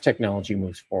as technology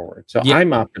moves forward. So yeah.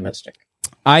 I'm optimistic.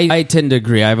 I tend to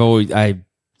agree. I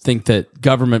think that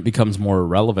government becomes more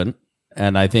irrelevant,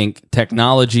 and I think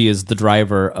technology is the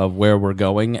driver of where we're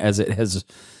going. As it has,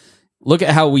 look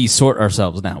at how we sort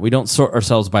ourselves now. We don't sort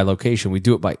ourselves by location. We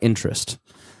do it by interest.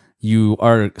 You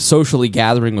are socially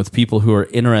gathering with people who are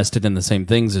interested in the same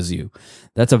things as you.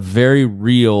 That's a very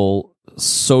real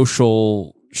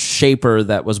social shaper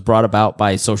that was brought about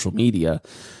by social media.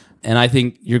 And I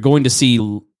think you're going to see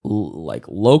like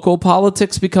local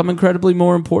politics become incredibly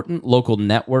more important, local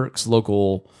networks,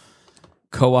 local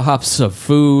co-ops of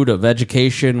food, of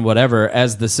education, whatever,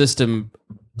 as the system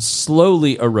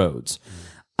slowly erodes.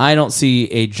 I don't see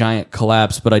a giant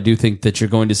collapse, but I do think that you're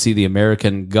going to see the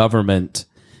American government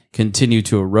continue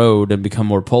to erode and become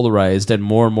more polarized, and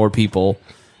more people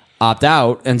opt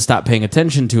out and stop paying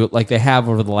attention to it like they have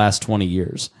over the last 20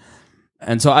 years.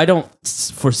 And so I don't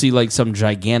foresee like some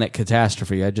gigantic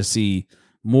catastrophe. I just see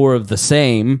more of the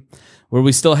same, where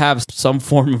we still have some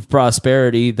form of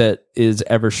prosperity that is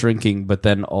ever shrinking, but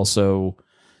then also,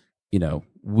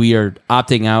 we are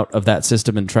opting out of that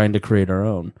system and trying to create our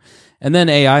own. And then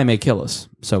AI may kill us.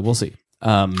 So we'll see.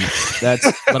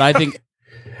 But I think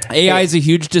AI is a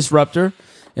huge disruptor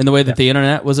in the way that the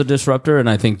internet was a disruptor. And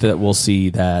I think that we'll see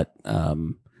that.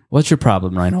 What's your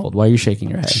problem, Reinhold? Why are you shaking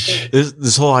your head?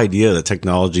 This whole idea that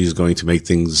technology is going to make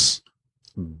things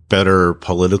better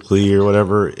politically or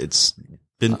whatever, it's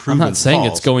been proven. I'm not saying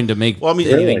false. It's going to make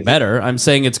anything better. I'm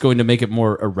saying it's going to make it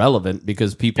more irrelevant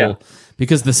because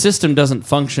because the system doesn't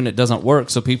function, it doesn't work,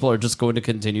 so people are just going to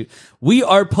continue. We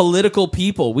are political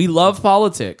people. We love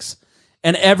politics.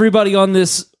 And everybody on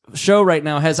this show right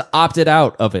now has opted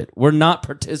out of it. We're not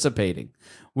participating.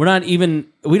 We don't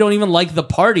even like the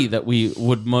party that we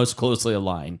would most closely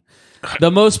align.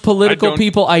 The most political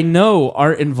people I know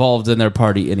aren't involved in their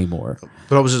party anymore.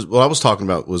 But what I was talking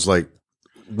about was like,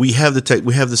 we have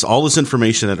all this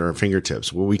information at our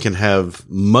fingertips where we can have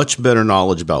much better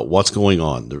knowledge about what's going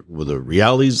on, the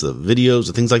realities, the videos,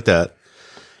 the things like that.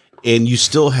 And you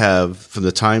still have, from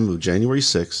the time of January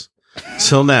 6th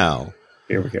till now,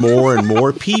 more and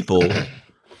more people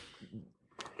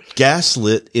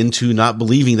gaslit into not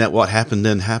believing that what happened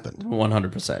then happened.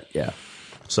 100%, yeah.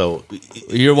 So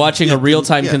you're watching a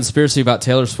real-time conspiracy about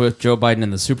Taylor Swift, Joe Biden,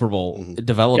 and the Super Bowl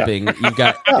developing. Yeah. You've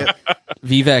got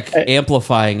Vivek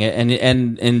amplifying it,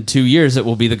 and in 2 years it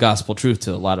will be the gospel truth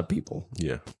to a lot of people.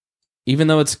 Yeah. Even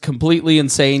though it's completely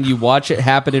insane, you watch it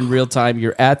happen in real time.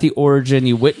 You're at the origin.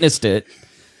 You witnessed it.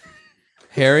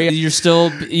 Harry,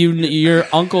 your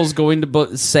uncle's going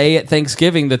to say at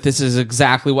Thanksgiving that this is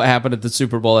exactly what happened at the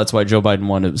Super Bowl. That's why Joe Biden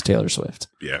won. It was Taylor Swift.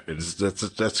 Yeah, that's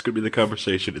going to be the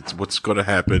conversation. It's what's going to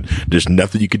happen. There's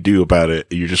nothing you can do about it.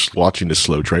 You're just watching the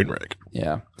slow train wreck.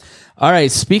 Yeah. All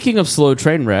right. Speaking of slow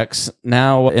train wrecks,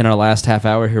 now in our last half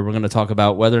hour here, we're going to talk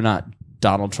about whether or not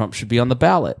Donald Trump should be on the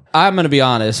ballot. I'm going to be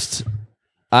honest.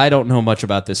 I don't know much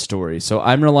about this story, so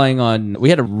I'm relying on. We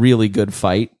had a really good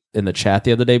fight in the chat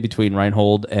the other day between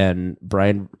Reinhold and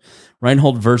Brian,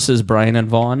 Reinhold versus Brian and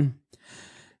Vaughn.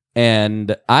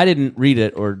 And I didn't read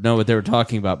it or know what they were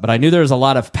talking about, but I knew there was a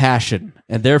lot of passion.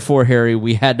 And therefore, Harry,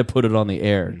 we had to put it on the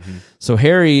air. Mm-hmm. So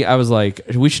Harry, I was like,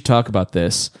 we should talk about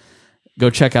this. Go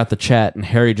check out the chat. And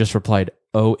Harry just replied,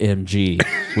 OMG,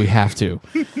 we have to.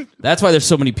 That's why there's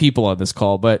so many people on this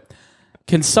call. But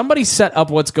can somebody set up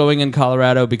what's going in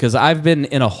Colorado? Because I've been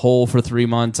in a hole for 3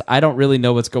 months. I don't really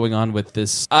know what's going on with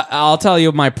this. I'll tell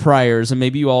you my priors, and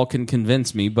maybe you all can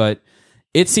convince me, but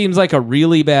it seems like a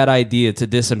really bad idea to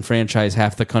disenfranchise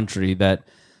half the country, that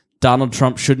Donald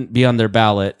Trump shouldn't be on their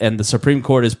ballot. And the Supreme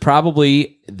Court is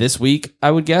probably this week,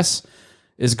 I would guess,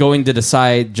 is going to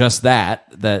decide just that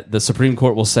the Supreme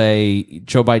Court will say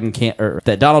Joe Biden can't, or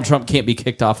that Donald Trump can't be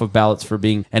kicked off of ballots for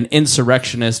being an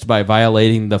insurrectionist by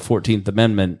violating the 14th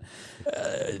Amendment.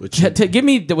 To give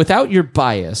me, without your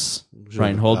bias,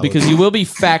 Reinhold, because you will be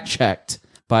fact-checked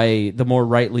by the more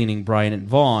right-leaning Brian and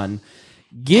Vaughn,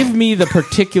 give me the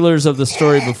particulars of the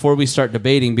story before we start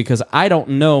debating, because I don't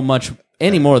know much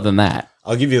any more than that.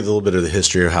 I'll give you a little bit of the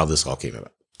history of how this all came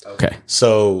about. Okay.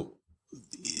 So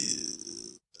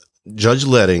Judge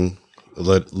Luding,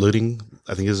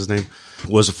 I think is his name,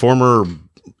 was a former.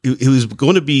 He was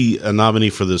going to be a nominee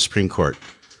for the Supreme Court,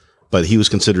 but he was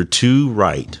considered too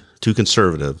right, too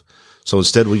conservative. So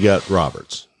instead, we got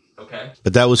Roberts. Okay.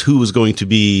 But that was who was going to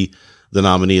be the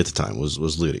nominee at the time. Was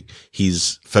Luding.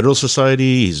 He's Federalist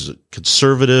Society. He's a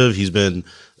conservative. He's been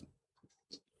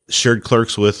shared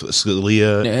clerks with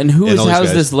Scalia. And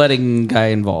how's this Luding guy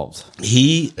involved?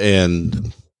 He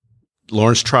and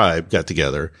Lawrence Tribe got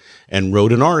together and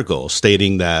wrote an article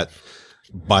stating that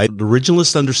by the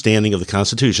originalist understanding of the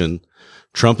Constitution,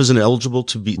 Trump is ineligible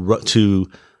to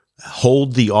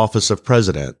hold the office of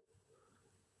president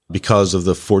because of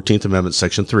the 14th Amendment,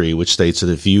 Section 3, which states that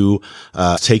if you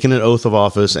taken an oath of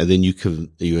office and then you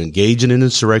engage in an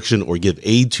insurrection or give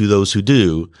aid to those who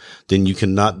do, then you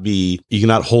cannot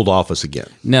hold office again.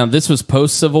 Now, this was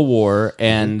post-Civil War,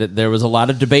 and there was a lot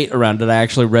of debate around it. I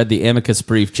actually read the amicus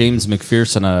brief. James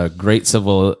McPherson, a great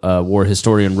Civil War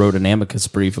historian, wrote an amicus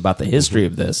brief about the history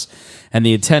of this. And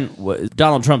the intent was,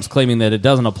 Donald Trump's claiming that it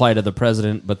doesn't apply to the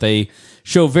president, but they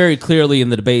show very clearly in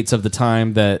the debates of the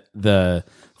time that the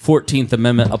 14th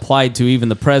Amendment applied to even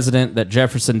the president, that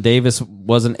Jefferson Davis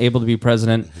wasn't able to be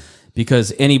president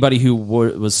because anybody who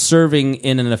was serving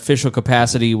in an official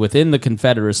capacity within the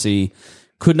Confederacy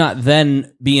could not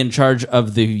then be in charge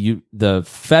of the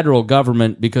federal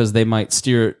government because they might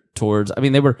steer it towards. I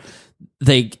mean,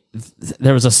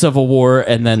 there was a civil war,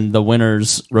 and then the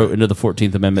winners wrote into the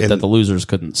 14th Amendment that the losers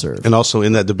couldn't serve. And also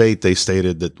in that debate, they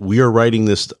stated that we are writing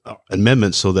this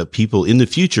amendment so that people in the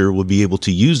future will be able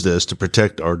to use this to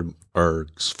protect our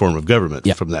form of government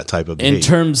from that type of behavior. In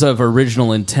terms of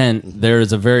original intent, there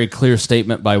is a very clear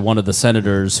statement by one of the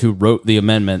senators who wrote the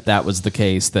amendment. That was the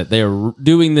case, that they are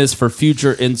doing this for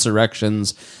future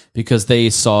insurrections because they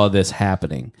saw this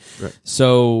happening. Right.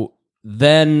 So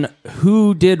then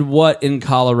who did what in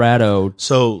Colorado?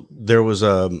 So there's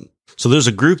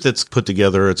a group that's put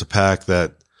together. It's a PAC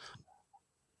that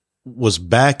was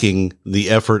backing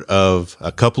the effort of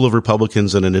a couple of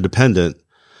Republicans and an independent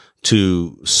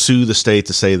to sue the state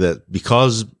to say that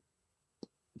because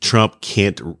Trump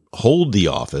can't hold the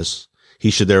office, he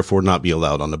should therefore not be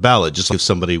allowed on the ballot. Just like if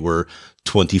somebody were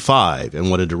 25 and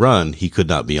wanted to run, he could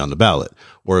not be on the ballot.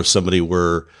 Or if somebody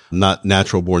were not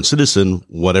natural born citizen,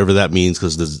 whatever that means,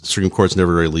 because the Supreme Court's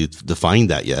never really defined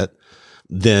that yet,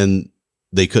 then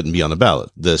they couldn't be on the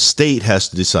ballot. The state has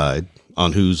to decide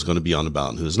on who's going to be on the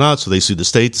ballot and who's not. So they sued the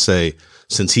state to say,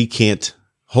 since he can't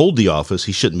hold the office,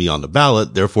 he shouldn't be on the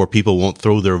ballot. Therefore, people won't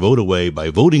throw their vote away by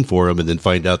voting for him and then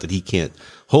find out that he can't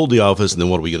hold the office. And then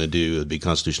what are we going to do? It'd be a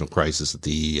constitutional crisis at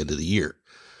the end of the year.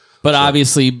 But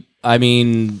obviously, I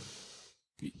mean,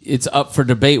 it's up for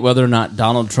debate whether or not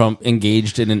Donald Trump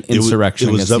engaged in an insurrection.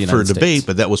 It was up for debate,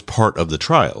 but that was part of the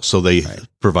trial. So they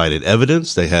provided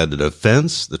evidence. They had a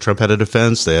defense. The Trump had a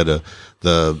defense. They had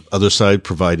the other side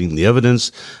providing the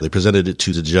evidence. They presented it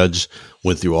to the judge,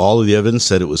 went through all of the evidence,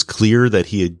 said it was clear that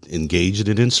he had engaged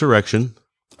in insurrection.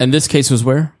 And this case was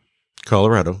where?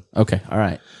 Colorado. Okay. All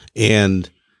right. And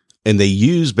they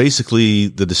used basically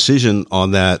the decision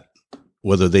on that,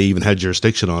 whether they even had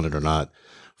jurisdiction on it or not,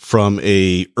 from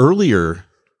a earlier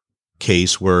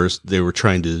case where they were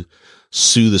trying to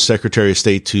sue the Secretary of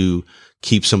State to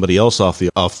keep somebody else off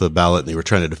the ballot, and they were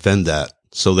trying to defend that.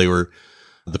 So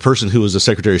the person who was the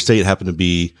Secretary of State happened to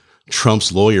be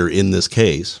Trump's lawyer in this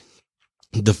case,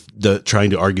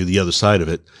 trying to argue the other side of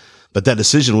it. But that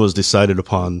decision was decided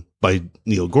upon by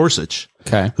Neil Gorsuch,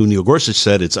 who Neil Gorsuch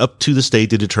said it's up to the state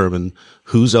to determine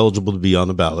who's eligible to be on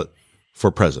the ballot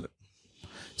for president.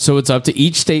 So it's up to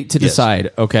each state to decide.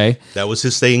 Okay. That was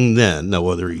his thing then. Now,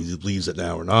 whether he believes it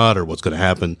now or not, or what's going to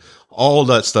happen, all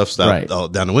that stuff's down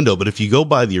the window. But if you go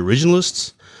by the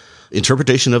originalists'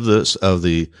 interpretation of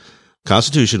the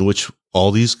Constitution, which all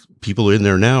these people in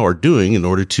there now are doing in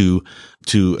order to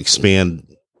expand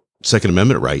Second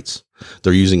Amendment rights,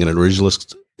 they're using an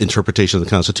originalist interpretation of the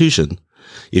Constitution.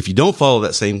 If you don't follow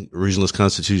that same originalist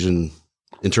Constitution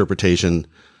interpretation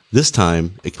this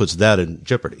time, it puts that in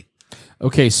jeopardy.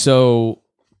 Okay, so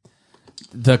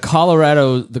the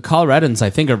Coloradans, I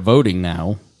think, are voting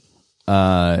now,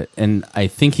 and I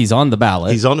think he's on the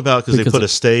ballot. He's on the ballot because they put a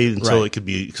stay until it could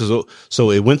be.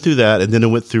 So it went through that, and then it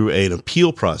went through an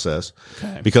appeal process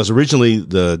because originally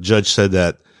the judge said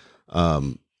that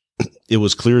it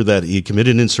was clear that he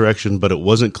committed an insurrection, but it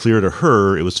wasn't clear to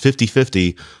her. It was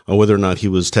 50-50 on whether or not he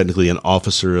was technically an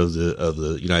officer of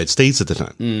the United States at the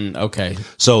time. Okay,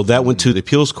 so that went to the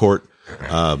appeals court.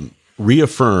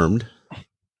 Reaffirmed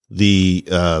the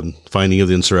finding of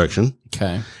the insurrection,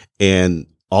 and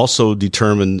also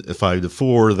determined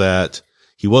 5-4 that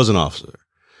he was an officer.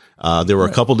 There were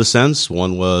a couple dissents.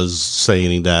 One was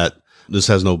saying that this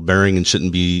has no bearing and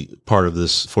shouldn't be part of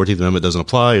this 14th Amendment, doesn't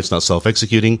apply. It's not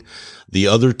self-executing. The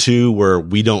other two were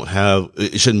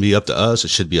it shouldn't be up to us. It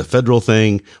should be a federal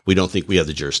thing. We don't think we have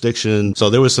the jurisdiction. So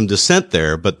there was some dissent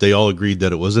there, but they all agreed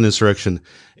that it was an insurrection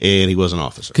and he was an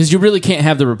officer. Because you really can't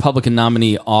have the Republican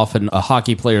nominee off in a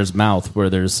hockey player's mouth where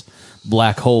there's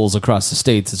black holes across the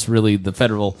states. It's really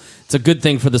it's a good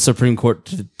thing for the Supreme Court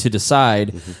to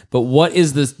decide. Mm-hmm. But what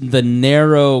is the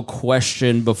narrow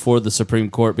question before the Supreme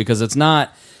Court? Because it's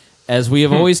not, as we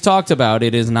have always talked about,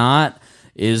 it is not,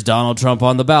 is Donald Trump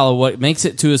on the ballot? What makes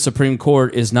it to a Supreme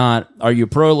Court is not, are you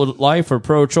pro-life or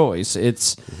pro-choice?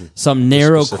 It's some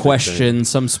narrow question,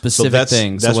 some specific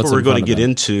thing. That's what we're going to get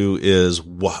into is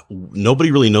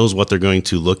nobody really knows what they're going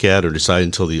to look at or decide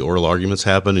until the oral arguments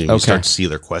happen and we start to see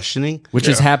their questioning. Which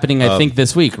is happening, I think,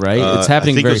 this week, right? It's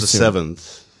happening very soon. I think it was the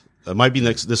 7th. It might be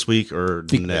this week or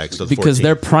next. Or the because 14th.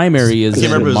 Their primary is I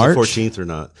can't remember in March. If it's the 14th or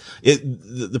not.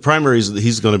 The primary is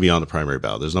he's going to be on the primary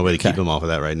ballot. There's no way to keep him off of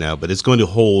that right now. But it's going to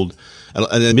hold. And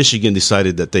then Michigan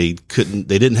decided that they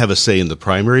didn't have a say in the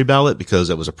primary ballot because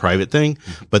that was a private thing.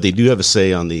 But they do have a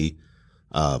say on the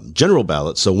general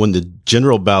ballot. So when the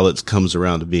general ballot comes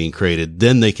around to being created,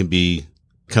 then they can be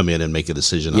come in and make a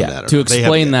decision on that. To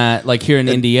explain that, like here in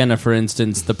Indiana, for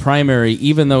instance, the primary,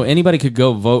 even though anybody could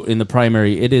go vote in the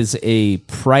primary, it is a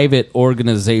private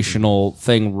organizational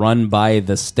thing run by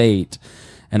the state.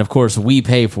 And of course, we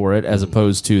pay for it as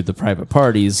opposed to the private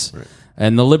parties. Right.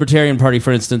 And the Libertarian Party,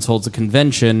 for instance, holds a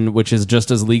convention, which is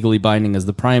just as legally binding as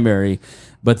the primary.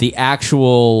 But the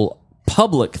actual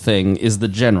public thing is the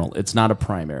general. It's not a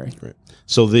primary. Right.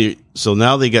 So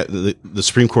now they got the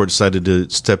Supreme Court decided to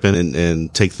step in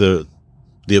and take the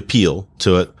appeal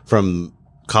to it from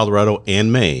Colorado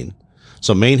and Maine.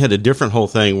 So Maine had a different whole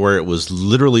thing where it was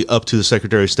literally up to the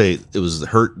Secretary of State. It was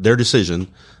their decision.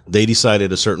 They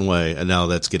decided a certain way, and now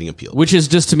that's getting appealed. Which is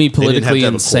just to me politically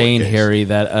insane, Harry,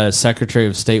 that a Secretary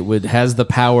of State has the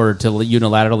power to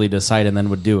unilaterally decide and then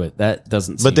would do it. That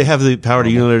doesn't seem. But they have the power to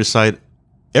unilaterally decide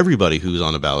everybody who's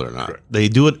on the ballot or not. Correct. They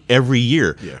do it every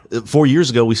year. Yeah. 4 years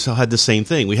ago, we still had the same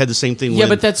thing. We had the same thing. Yeah,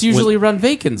 but that's usually around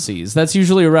vacancies. That's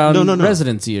usually around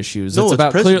residency issues. It's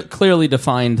about clearly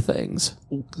defined things.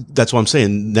 That's what I'm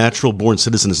saying. Natural born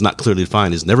citizen is not clearly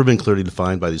defined. It's never been clearly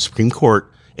defined by the Supreme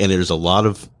Court, and there's a lot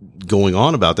of going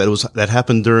on about that. That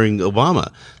happened during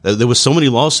Obama. There was so many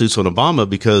lawsuits on Obama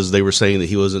because they were saying that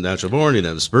he wasn't natural born, he didn't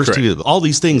have his birth certificate, all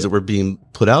these things that were being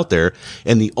put out there,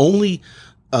 and the only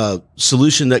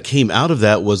solution that came out of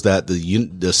that was that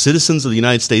the citizens of the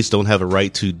United States don't have a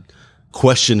right to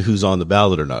question who's on the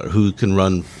ballot or not, or who can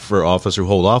run for office or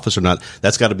hold office or not.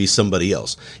 That's got to be somebody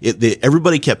else.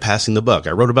 Everybody kept passing the buck.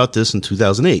 I wrote about this in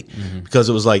 2008 because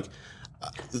it was like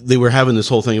they were having this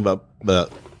whole thing about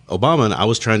Obama, and I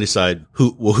was trying to decide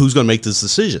who's going to make this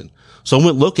decision. So I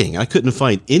went looking. I couldn't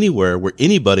find anywhere where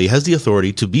anybody has the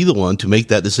authority to be the one to make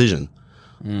that decision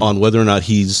on whether or not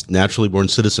he's naturally born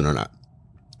citizen or not.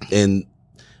 And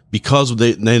because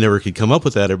they never could come up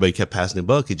with that, everybody kept passing the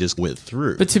buck. It just went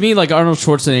through. But to me, like Arnold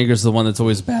Schwarzenegger is the one that's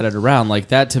always batted around. Like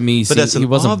that to me, he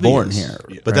wasn't born here.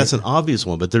 But that's an obvious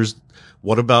one. But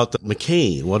what about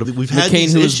McCain? We've had McCain,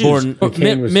 these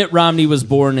issues. Mitt Romney was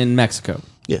born in Mexico.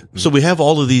 Yeah. So we have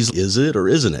all of these, is it or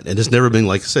isn't it? And it's never been,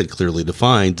 like I said, clearly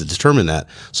defined to determine that.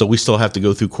 So we still have to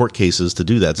go through court cases to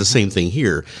do that. It's the same thing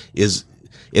here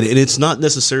and it's not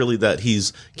necessarily that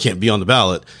can't be on the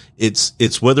ballot.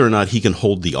 It's whether or not he can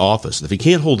hold the office. And if he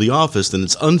can't hold the office, then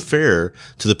it's unfair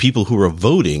to the people who are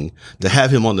voting to have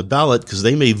him on the ballot because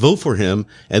they may vote for him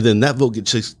and then that vote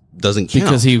just doesn't count.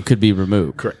 Because he could be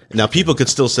removed. Correct. Now people could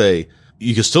still say,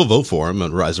 you can still vote for him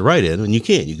and rise a write-in, and you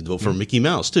can. You can vote for Mickey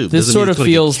Mouse too. This sort of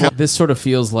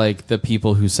feels like the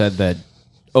people who said that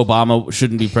Obama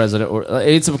shouldn't be president, or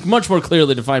it's much more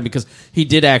clearly defined because he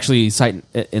did actually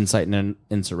incite an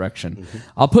insurrection.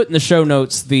 I'll put in the show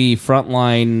notes the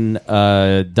Frontline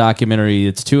documentary.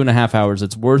 It's 2.5 hours.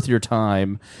 It's worth your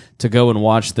time to go and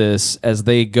watch this as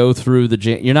they go through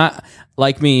you're not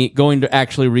like me going to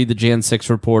actually read the Jan 6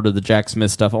 report or the Jack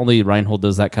Smith stuff. Only Reinhold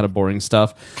does that kind of boring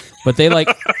stuff. But they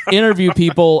interview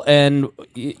people, and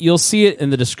you'll see it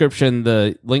in the description,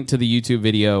 the link to the YouTube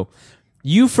video.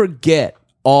 You forget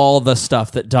all the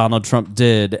stuff that Donald Trump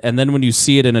did, and then when you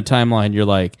see it in a timeline, you're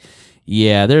like,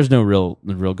 yeah, there's no real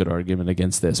good argument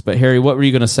against this. But Harry, what were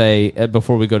you going to say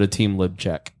before we go to Team Lib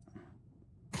Check?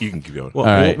 You can keep going.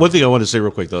 Well, one thing I want to say real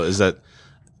quick, though, is that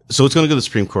so it's going to go to the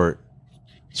Supreme Court.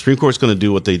 Supreme Court's going to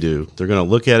do what they do. They're going to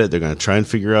look at it. They're going to try and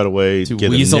figure out a way to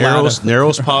get a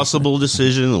narrowest possible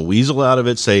decision and weasel out of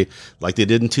it, say, like they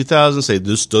did in 2000, say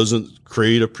this doesn't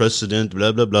create a precedent,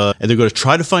 blah, blah, blah. And they're going to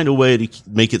try to find a way to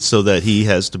make it so that he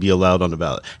has to be allowed on the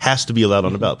ballot.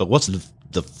 But what's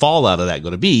the fallout of that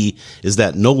going to be is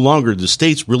that no longer do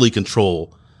states really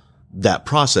control that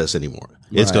process anymore.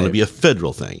 It's going to be a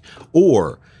federal thing.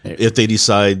 Or if they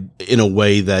decide in a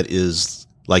way that is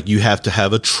like you have to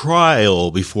have a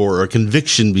trial before, or a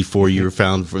conviction before you're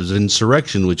found for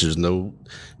insurrection, which is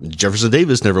Jefferson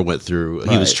Davis never went through.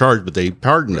 He was charged, but they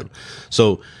pardoned him.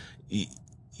 So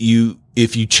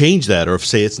if you change that, or if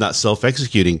say it's not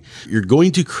self-executing, you're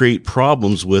going to create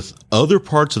problems with other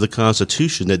parts of the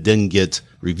Constitution that then get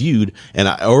reviewed. And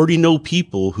I already know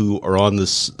people who are on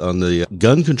the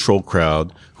gun control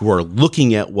crowd who are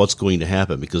looking at what's going to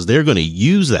happen because they're going to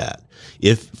use that.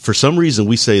 If for some reason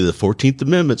we say the 14th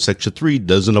Amendment, Section 3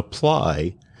 doesn't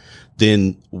apply,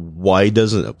 then why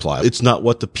doesn't it apply? It's not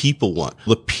what the people want.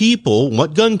 The people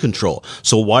want gun control.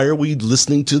 So why are we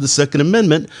listening to the Second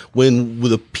Amendment when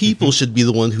the people should be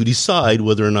the one who decide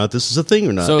whether or not this is a thing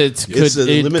or not? So it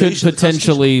could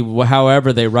potentially,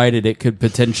 however they write it, it could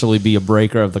potentially be a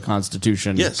breaker of the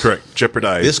Constitution. Yes. Correct.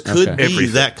 Jeopardize. This could be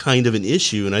that kind of an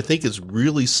issue, and I think it's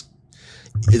really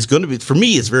it's going to be, for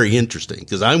me, it's very interesting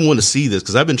because I want to see this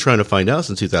because I've been trying to find out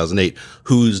since 2008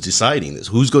 who's deciding this,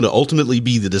 who's going to ultimately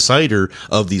be the decider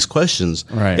of these questions.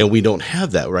 Right. And we don't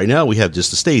have that right now. We have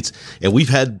just the states, and we've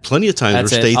had plenty of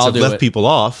times where states have left people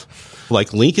off.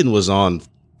 Like Lincoln was on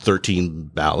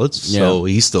 13 ballots, so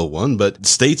he still won. But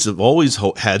states have always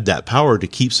had that power to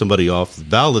keep somebody off the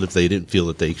ballot if they didn't feel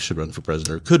that they should run for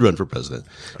president or could run for president.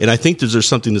 And I think there's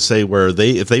something to say where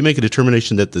if they make a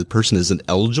determination that the person isn't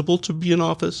eligible to be in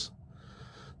office,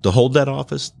 to hold that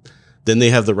office, then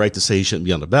they have the right to say he shouldn't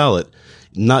be on the ballot,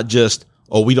 not just,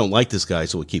 oh, we don't like this guy,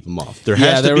 so we'll keep him off. There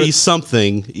has to be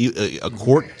something, a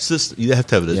court system. You have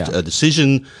to have a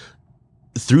decision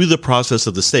through the process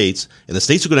of the states, and the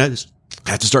states are going to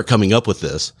have to start coming up with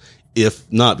this. If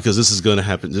not, because this is going to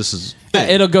happen. This is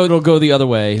it'll go the other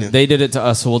way. Yeah. They did it to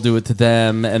us, so we'll do it to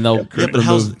them, and they'll.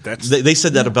 But they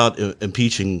said that about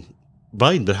impeaching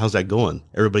Biden, but how's that going?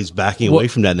 Everybody's backing away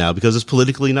from that now because it's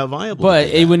politically not viable. But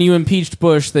when you impeached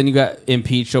Bush, then you got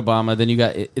impeached Obama, then you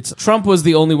got Trump was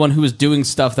the only one who was doing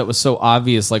stuff that was so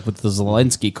obvious, like with the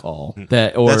Zelensky call.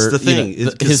 That's the thing.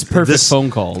 His perfect phone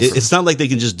calls. It's not like they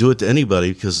can just do it to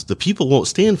anybody because the people won't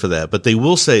stand for that. But they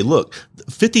will say, look,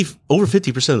 over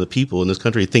 50% of the people in this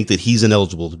country think that he's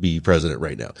ineligible to be president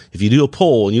right now. If you do a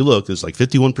poll and you look, it's like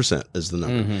 51% is the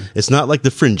number. Mm-hmm. It's not like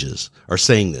the fringes are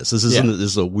saying this. This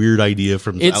is a weird idea.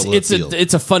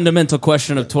 It's a fundamental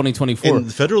question of 2024. In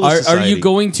the Federalist Society, are you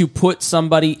going to put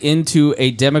somebody into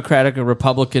a Democratic or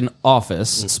Republican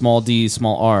office, small d,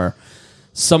 small r,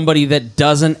 somebody that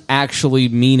doesn't actually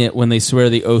mean it when they swear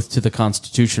the oath to the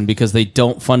Constitution because they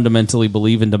don't fundamentally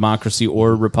believe in democracy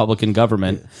or Republican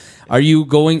government?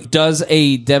 Does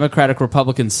a Democratic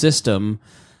Republican system,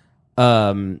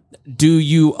 do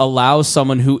you allow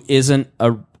someone who isn't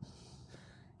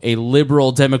a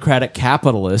liberal democratic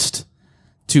capitalist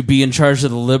to be in charge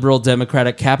of the liberal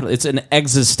democratic capital? It's an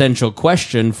existential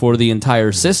question for the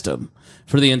entire system,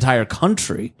 for the entire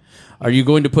country. Are you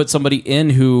going to put somebody in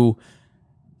who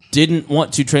didn't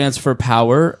want to transfer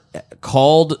power,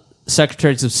 called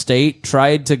secretaries of state,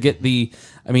 tried to get the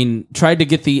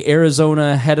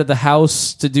Arizona head of the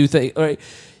House to do things?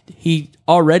 He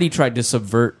already tried to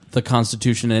subvert the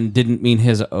Constitution and didn't mean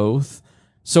his oath.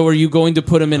 So are you going to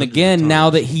put him in again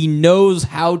now that he knows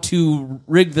how to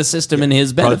rig the system in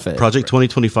his benefit? Project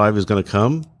 2025 is going to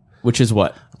come. Which is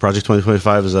what? Project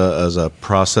 2025 is a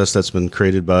process that's been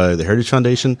created by the Heritage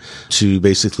Foundation to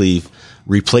basically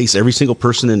replace every single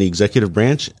person in the executive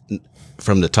branch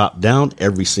from the top down,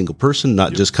 every single person,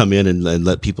 not just come in and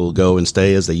let people go and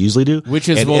stay as they usually do. Which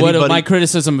is what my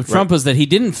criticism of Trump was that he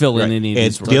didn't fill in any of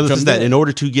these. The other thing is that in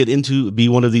order to be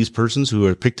one of these persons who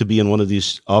are picked to be in one of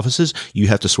these offices, you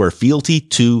have to swear fealty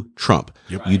to Trump.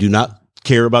 Yep. You do not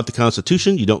care about the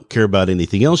Constitution. You don't care about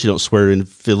anything else. You don't swear in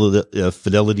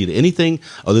fidelity to anything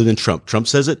other than Trump. Trump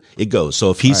says it, it goes.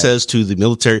 So if he says to the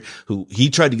military, who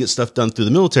he tried to get stuff done through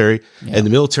the military, and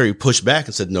the military pushed back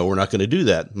and said, no, we're not going to do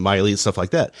that, Miley and stuff like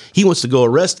that. He wants to go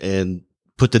arrest and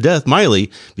put to death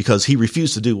Miley because he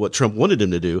refused to do what Trump wanted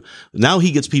him to do. Now he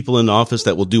gets people in office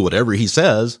that will do whatever he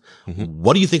says. Mm-hmm.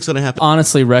 What do you think's going to happen?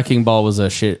 Honestly, Wrecking Ball was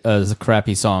a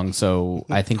crappy song, so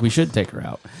I think we should take her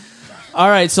out. All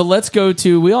right, so let's go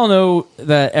to, we all know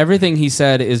that everything he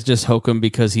said is just hokum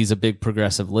because he's a big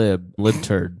progressive lib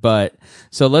turd. But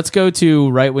so let's go to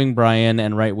right-wing Brian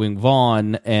and right-wing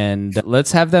Vaughn, and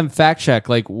let's have them fact check.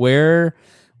 Like, where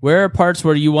are parts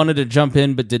where you wanted to jump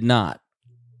in but did not?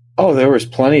 Oh, there was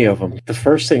plenty of them. The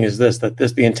first thing is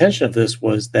the intention of this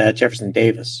was that Jefferson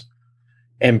Davis,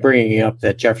 and bringing up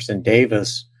that Jefferson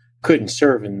Davis couldn't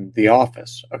serve in the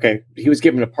office. Okay, he was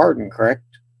given a pardon, correct?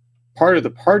 Part of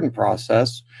the pardon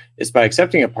process is by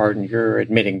accepting a pardon, you're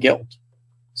admitting guilt.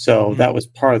 So that was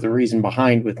part of the reason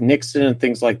behind with Nixon and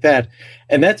things like that.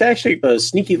 And that's actually a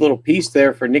sneaky little piece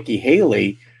there for Nikki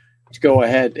Haley to go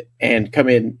ahead and come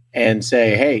in and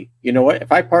say, hey, you know what?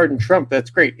 If I pardon Trump, that's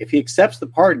great. If he accepts the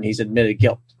pardon, he's admitted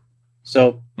guilt.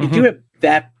 So you do have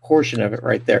that portion of it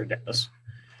right there, Dennis.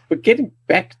 But getting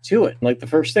back to it, like the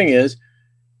first thing is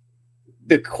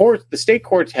the state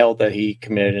courts held that he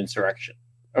committed insurrection.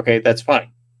 Okay, that's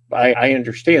fine. I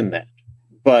understand that.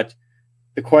 But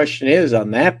the question is,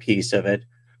 on that piece of it,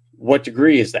 what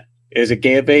degree is that? Is it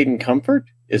gave aid and comfort?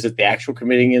 Is it the actual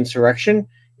committing insurrection?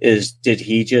 Did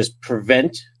he just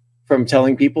prevent from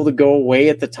telling people to go away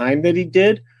at the time that he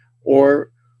did?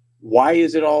 Or why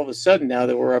is it all of a sudden now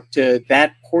that we're up to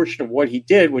that portion of what he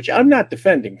did, which I'm not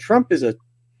defending? Trump is an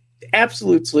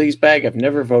absolute sleazebag. I've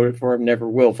never voted for him, never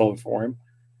will vote for him.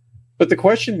 But the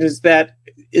question is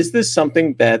this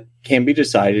something that can be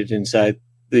decided inside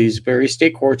these various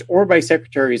state courts or by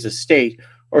secretaries of state,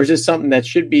 or is this something that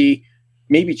should be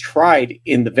maybe tried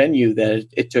in the venue that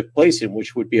it took place in,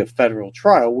 which would be a federal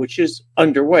trial, which is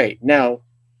underway. Now,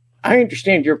 I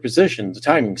understand your position. The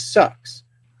timing sucks.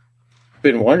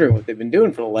 Been wondering what they've been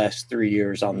doing for the last 3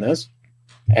 years on this.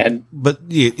 But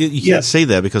you can't say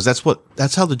that, because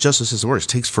that's how the justice system works. It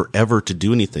takes forever to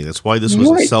do anything. That's why this was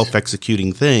a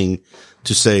self-executing thing,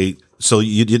 to say, so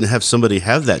you didn't have somebody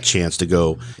have that chance to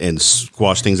go and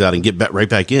squash things out and get right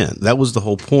back in. That was the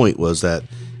whole point, was that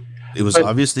it was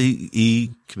obvious that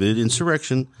he committed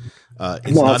insurrection.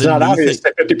 It's not obvious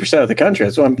to 50% of the country.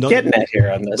 That's what I'm getting at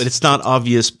here on this. But it's not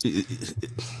obvious.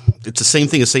 It's the same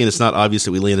thing as saying it's not obvious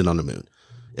that we landed on the moon.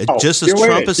 Just as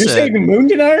Trump has said, you're saying the moon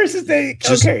deniers is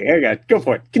okay. Here you go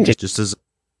for it. Continue. Just as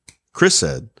Chris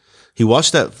said, he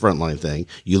watched that frontline thing.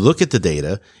 You look at the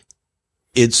data;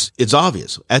 it's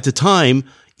obvious. At the time,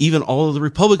 even all of the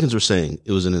Republicans were saying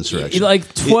it was an insurrection.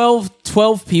 Like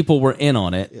 12 people were in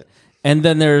on it. Yeah. And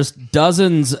then there's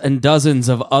dozens and dozens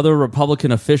of other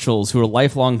Republican officials who are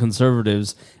lifelong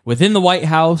conservatives within the White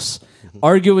House,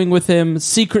 arguing with him,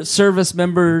 Secret Service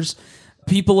members,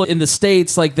 people in the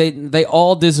states, like they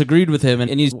all disagreed with him.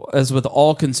 And he's, as with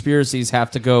all conspiracies, have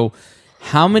to go,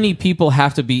 how many people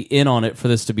have to be in on it for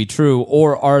this to be true?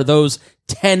 Or are those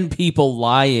 10 people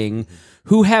lying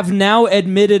who have now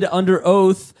admitted under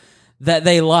oath that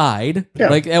they lied? Yeah.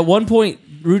 Like at one point,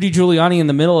 Rudy Giuliani, in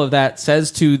the middle of that,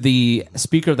 says to the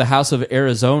Speaker of the House of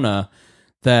Arizona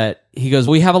that he goes,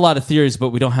 "We have a lot of theories, but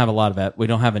we don't have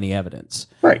any evidence."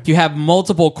 Right. You have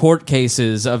multiple court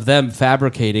cases of them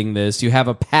fabricating this. You have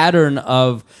a pattern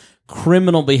of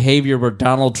criminal behavior where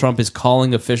Donald Trump is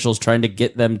calling officials, trying to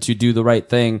get them to do the right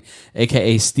thing,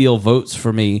 aka steal votes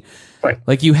for me. Right.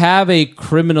 Like you have a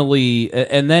criminally,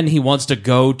 and then he wants to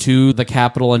go to the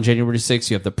Capitol on January 6th.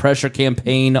 You have the pressure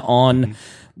campaign on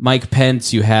Mike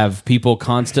Pence. You have people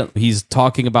he's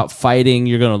talking about fighting.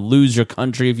 You're going to lose your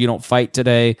country if you don't fight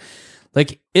today.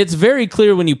 Like, it's very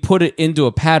clear when you put it into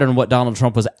a pattern what Donald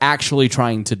Trump was actually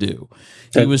trying to do.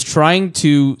 He was trying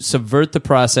to subvert the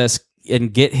process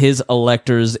and get his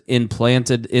electors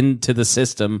implanted into the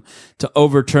system to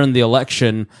overturn the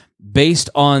election based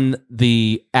on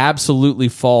the absolutely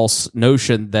false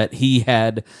notion that he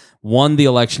had won the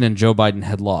election and Joe Biden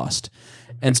had lost.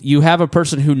 And you have a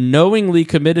person who knowingly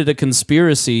committed a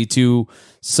conspiracy to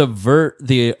subvert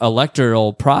the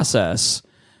electoral process.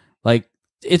 Like,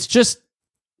 it's just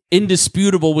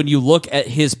indisputable when you look at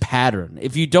his pattern.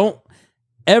 If you don't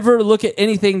ever look at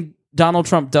anything Donald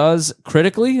Trump does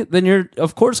critically, then you're,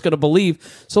 of course, going to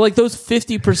believe. So, like, those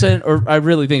 50%, or I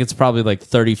really think it's probably like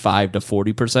 35 to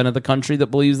 40% of the country that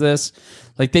believes this.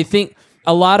 Like, they think...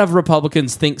 A lot of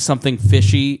Republicans think something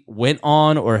fishy went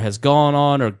on or has gone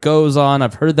on or goes on.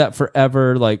 I've heard that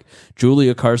forever. Like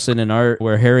Julia Carson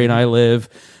where Harry and I live,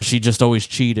 she just always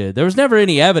cheated. There was never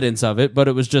any evidence of it, but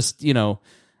it was just,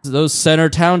 those Center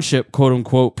Township, quote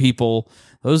unquote, people,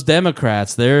 those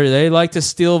Democrats, they like to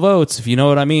steal votes, if you know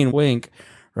what I mean. Wink.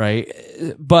 Right.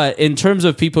 But in terms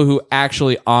of people who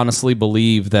actually honestly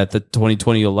believe that the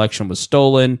 2020 election was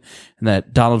stolen and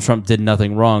that Donald Trump did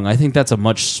nothing wrong, I think that's a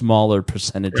much smaller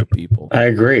percentage of people. I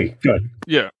agree. Good.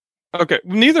 Yeah. Okay.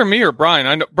 Neither me or Brian,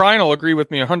 I know Brian will agree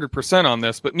with me 100% on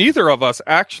this, but neither of us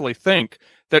actually think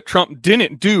that Trump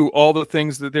didn't do all the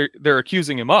things that they're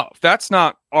accusing him of. That's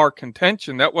not our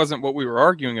contention. That wasn't what we were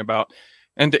arguing about.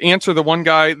 And to answer the one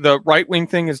guy, the right-wing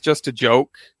thing is just a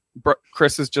joke.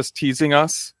 Chris is just teasing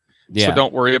us, so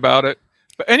don't worry about it.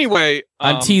 But anyway,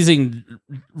 I'm teasing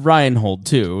Reinhold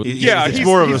too. It's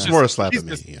more a slap at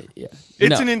me.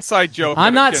 It's an inside joke.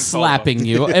 I'm not slapping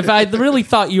you. If I really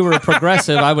thought you were a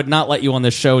progressive, I would not let you on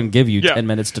this show and give you 10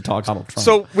 minutes to talk Donald Trump.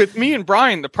 So with me and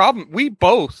Brian, the problem, we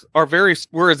both are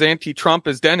we're as anti-Trump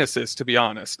as Dennis is, to be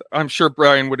honest. I'm sure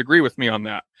Brian would agree with me on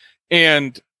that.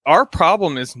 And our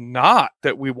problem is not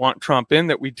that we want Trump in,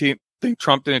 that we think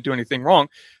Trump didn't do anything wrong.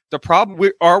 The problem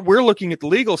we're looking at the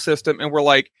legal system and we're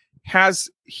like, has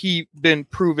he been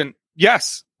proven?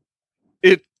 Yes.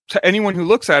 To anyone who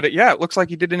looks at it, it looks like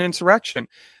he did an insurrection,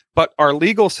 but our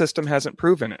legal system hasn't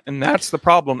proven it. And that's the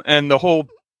problem. And the whole,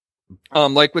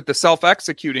 like with the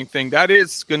self-executing thing, that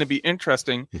is going to be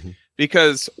interesting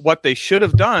because what they should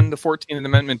have done, the 14th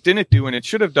Amendment didn't do, and it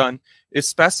should have done, is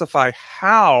specify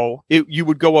how you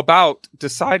would go about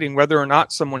deciding whether or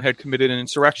not someone had committed an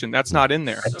insurrection. That's not in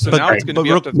there. So now it's going to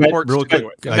be up to the courts to do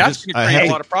it. And that's going to create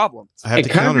a lot of problems.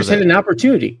 Congress had an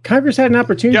opportunity. Congress had an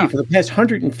opportunity for the past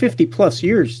 150 plus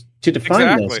years to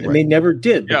define this, and they never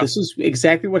did. But this is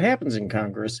exactly what happens in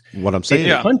Congress. What I'm saying,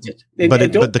 they punt it.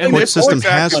 But the court system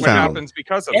has found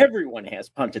everyone has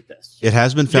punted this. It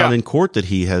has been found in court that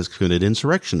he has committed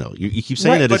insurrection. Though you keep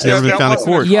saying that it's never been found in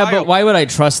court. Yeah, but why would I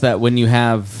trust that when you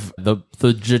have the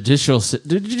judicial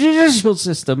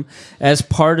system as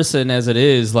partisan as it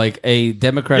is? Like a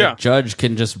Democratic judge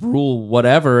can just rule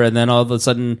whatever, and then all of a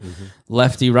sudden,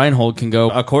 Lefty Reinhold can go,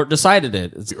 a court decided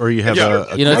it. Or you have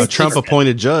a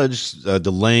Trump-appointed judge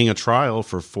delaying a trial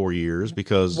for 4 years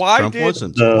because Trump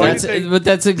wasn't. But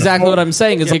that's exactly what I'm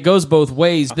saying. Is it goes both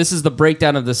ways. This is the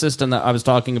breakdown of the system that I was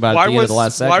talking about at the end of the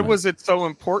last segment. Why was it so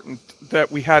important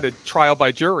that we had a trial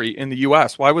by jury in the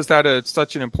U.S.? Why was that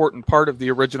such an important part of the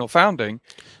original founding?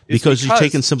 Because you're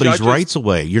taking somebody's rights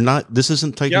away. You're not. This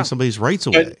isn't taking somebody's rights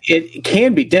away. But it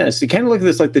can be, Dennis. You kind of look at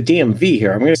this like the DMV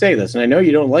here. I'm going to say this, and I know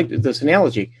you don't like this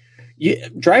analogy.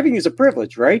 Driving is a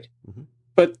privilege, right? Mm-hmm.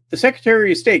 But the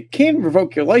Secretary of State can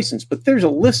revoke your license, but there's a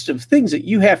list of things that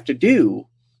you have to do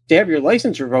to have your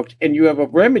license revoked, and you have a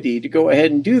remedy to go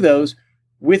ahead and do those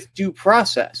with due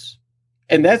process.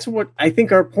 And that's what I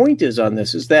think our point is on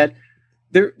this, is that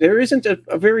there isn't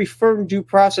a very firm due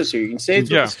process here. You can say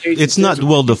it's not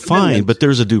well defined, but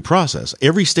there's a due process.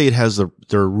 Every state has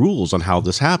their rules on how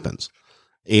this happens.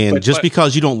 And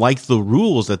because you don't like the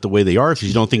rules the way they are, because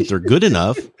you don't think they're good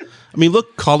enough. I mean,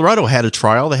 look, Colorado had a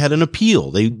trial. They had an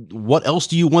appeal. What else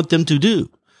do you want them to do?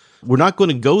 We're not going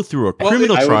to go through a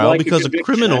criminal trial because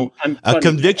a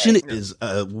conviction is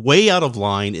way out of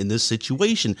line in this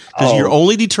situation, because you're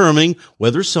only determining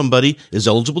whether somebody is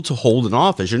eligible to hold an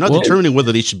office. You're not determining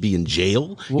whether they should be in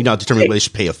jail. You're not determining whether they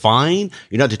should pay a fine.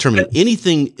 You're not determining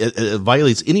anything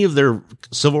violates any of their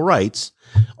civil rights.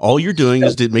 All you're doing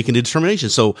is making a determination.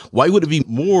 So why would it be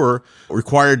more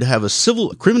required to have a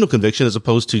criminal conviction as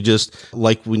opposed to just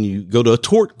like when you go to a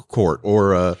tort court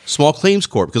or a small claims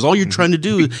court? Because all you're trying to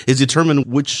do is determine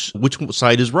which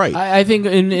side is right. I think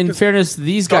in fairness,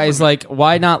 these guys, like,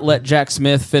 why not let Jack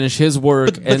Smith finish his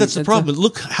work? But that's the problem.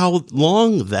 Look how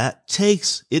long that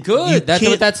takes.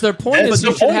 That's their point.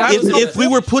 If we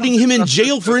were putting him in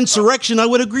jail for insurrection, I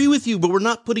would agree with you. But we're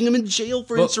not putting him in jail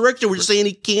for insurrection. We're saying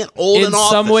he can't hold an office. In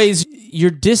some ways,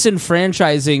 you're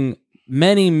disenfranchising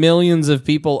many millions of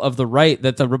people of the right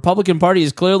that the Republican Party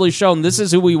has clearly shown this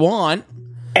is who we want.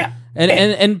 Yeah.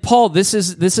 And Paul, this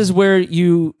is where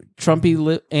you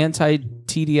Trumpy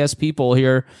anti-TDS people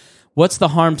here. What's the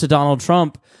harm to Donald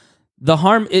Trump? The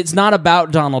harm, it's not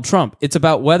about Donald Trump. It's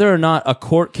about whether or not a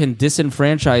court can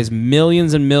disenfranchise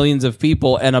millions and millions of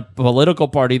people and a political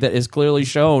party that is clearly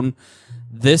shown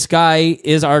this guy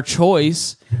is our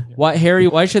choice.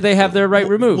 Why should they have their right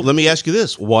removed? Well, let me ask you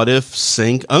this. What if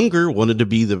Cenk Unger wanted to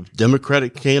be the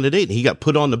Democratic candidate and he got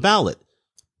put on the ballot?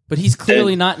 But he's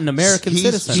clearly not an American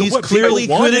citizen. He's clearly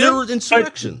committed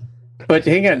insurrection. But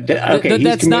hang on. Okay,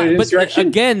 that's not. But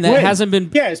again, that hasn't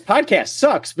been. Yeah, his podcast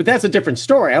sucks, but that's a different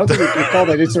story. I don't think we can call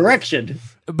that insurrection.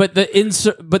 But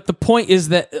the point is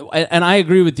that, and I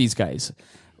agree with these guys.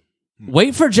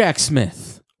 Wait for Jack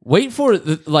Smith. Wait for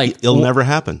it'll never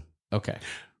happen. Okay.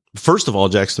 First of all,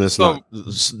 Jack Smith's not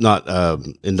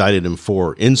indicted him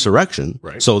for insurrection,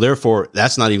 right. So therefore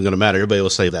that's not even going to matter. Everybody will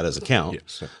say that as a count.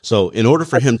 Yes. So in order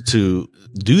for him to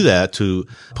do that, to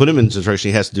put him in insurrection,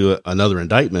 he has to do another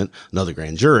indictment, another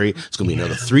grand jury. It's going to be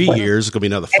another 3 years. It's going to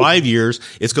be another 5 years.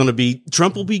 It's going to be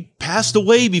Trump will be passed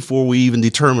away before we even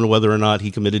determine whether or not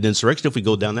he committed insurrection. If we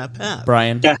go down that path,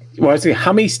 Brian. Yeah. Well, I say,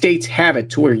 how many states have it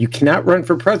to where you cannot run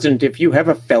for president if you have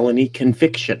a felony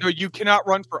conviction? No, you cannot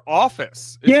run for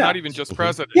office. It's not even just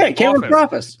president. Yeah, you can't run for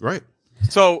office. Right.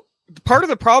 So part of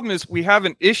the problem is we have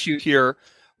an issue here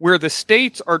where the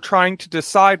states are trying to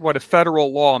decide what a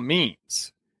federal law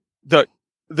means. The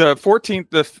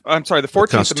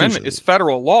 14th Amendment is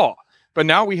federal law, but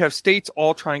now we have states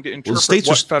all trying to interpret what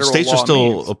federal law means. States are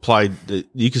still applied.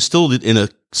 You can still in a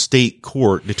state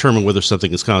court determine whether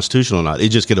something is constitutional or not.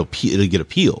 It'll get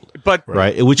appealed, but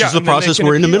right, which is the process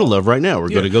we're in the middle of right now. We're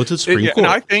going to go to the Supreme Court. And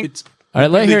I think. All right,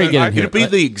 let Harry get in here. It'd be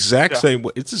the exact same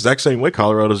way. It's the exact same way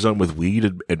Colorado's done with weed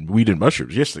and weed and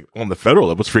mushrooms. Yes, on the federal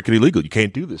level, it's freaking illegal. You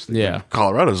can't do this thing. Yeah.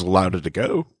 Colorado's allowed it to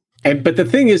go. But the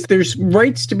thing is, there's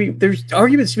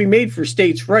arguments to be made for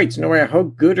states' rights, no matter how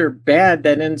good or bad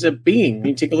that ends up being.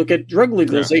 You take a look at drug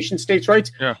legalization, states'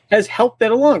 rights has helped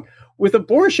that along. With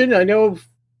abortion, I know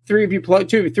two of you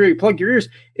plug your ears.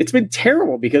 It's been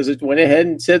terrible because it went ahead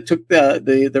and took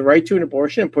the right to an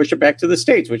abortion and pushed it back to the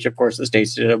states, which of course the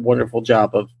states did a wonderful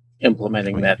job of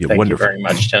implementing that. Yeah, Thank wonderful. you very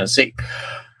much, Tennessee.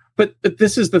 But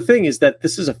this is the thing, is that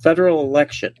this is a federal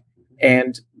election.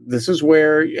 And this is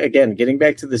where, again, getting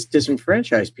back to this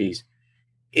disenfranchised piece,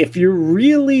 if you're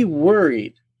really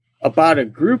worried about a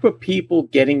group of people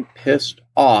getting pissed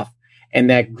off, and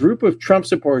that group of Trump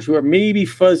supporters who are maybe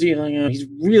fuzzy, like, oh, he's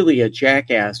really a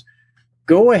jackass,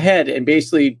 go ahead and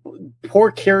basically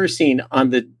pour kerosene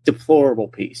on the deplorable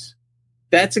piece.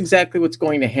 That's exactly what's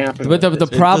going to happen. But the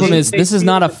problem is this is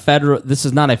not a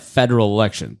federal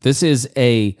election.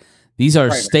 These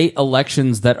are state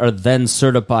elections that are then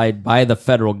certified by the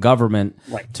federal government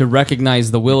to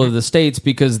recognize the will of the states,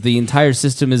 because the entire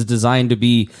system is designed to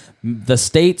be the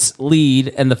states lead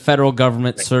and the federal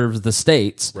government serves the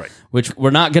states, which we're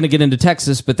not going to get into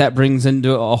Texas, but that brings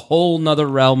into a whole nother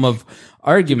realm of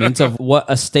arguments of what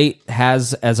a state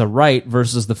has as a right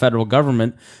versus the federal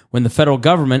government, when the federal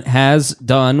government has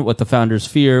done what the founders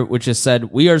fear, which is said,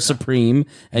 we are supreme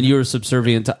and you are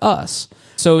subservient to us.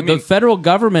 So the federal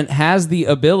government has the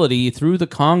ability through the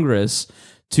Congress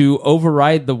to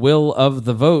override the will of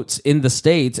the votes in the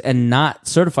states and not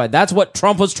certify. That's what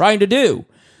Trump was trying to do,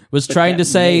 trying to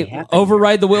say,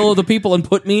 override the will of the people and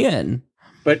put me in.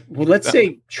 But let's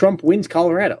say Trump wins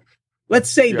Colorado. Let's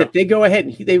say that they go ahead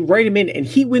and they write him in, and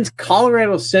he wins.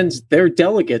 Colorado sends their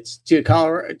delegates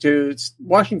to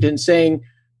Washington saying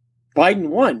Biden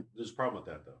won. There's a problem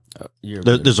with that, though.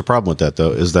 There's a problem with that,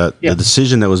 though, is that the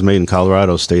decision that was made in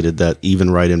Colorado stated that even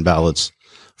write-in ballots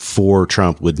for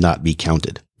Trump would not be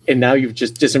counted. And now you've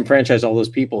just disenfranchised all those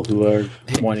people who are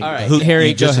wanting. All right,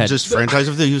 Harry, go ahead. Just franchise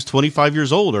if he was 25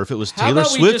 years old, or if it was Taylor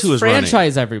Swift who was running.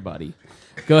 Franchise everybody.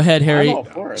 Go ahead, Harry.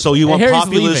 So you want Harry's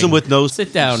populism leaving. with no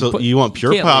sit down. So you want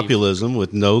pure populism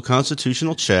with no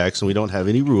constitutional checks, and we don't have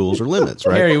any rules or limits,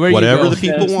 right? Harry, whatever you the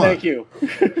people want. Thank you,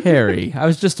 Harry. I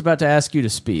was just about to ask you to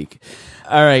speak.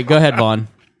 All right, go ahead, Vaughn.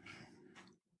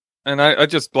 And I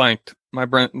just blanked. My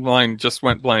line just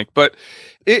went blank. But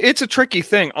it's a tricky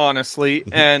thing, honestly.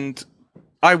 And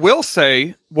I will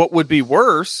say what would be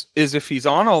worse is if he's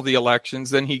on all the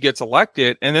elections, then he gets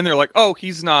elected, and then they're like, oh,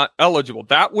 he's not eligible.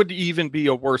 That would even be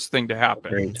a worse thing to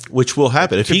happen. Which will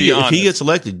happen. If he gets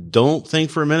elected, don't think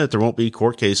for a minute there won't be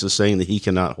court cases saying that he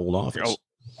cannot hold office.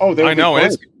 I know.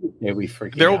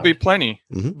 There will be plenty.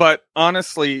 Mm-hmm. But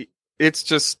honestly, it's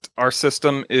just our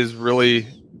system is really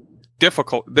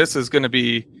difficult. This is going to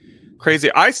be crazy.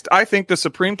 I think the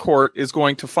Supreme Court is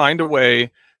going to find a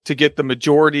way to get the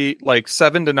majority, like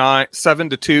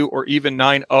 7-2, or even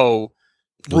 9-0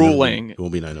 ruling. It will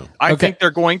be 9-0. I think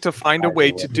they're going to find a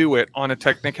way to do it on a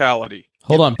technicality.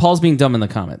 Hold on. Paul's being dumb in the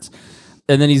comments.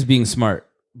 And then he's being smart.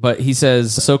 But he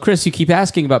says, so Chris, you keep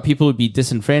asking about people who'd be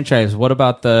disenfranchised. What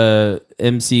about the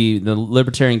MC, the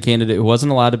libertarian candidate who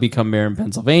wasn't allowed to become mayor in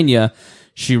Pennsylvania?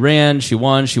 She ran, she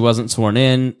won, she wasn't sworn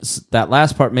in. That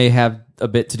last part may have a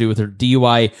bit to do with her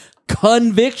DUI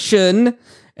conviction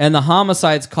and the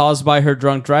homicides caused by her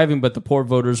drunk driving, but the poor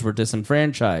voters were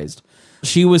disenfranchised.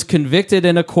 She was convicted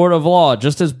in a court of law,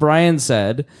 just as Brian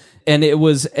said, and it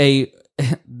was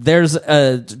there's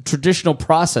a traditional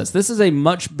process. This is a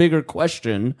much bigger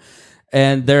question,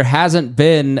 and there hasn't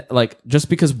been, just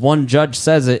because one judge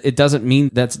says it, it doesn't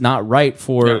mean that's not right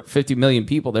for 50 million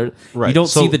people. There, you don't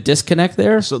see the disconnect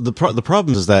there. So the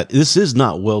problem is that this is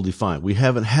not well defined. We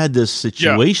haven't had this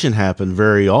situation happen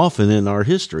very often in our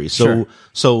history. So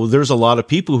there's a lot of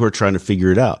people who are trying to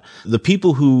figure it out. The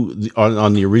people who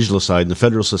on the original side, the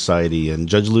Federal Society and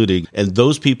Judge Ludig, and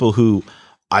those people who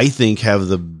I think have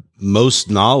the most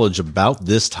knowledge about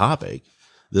this topic,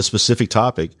 this specific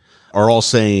topic, are all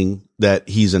saying that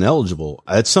he's ineligible.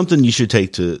 That's something you should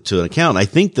take to account. I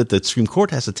think that the Supreme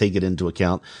Court has to take it into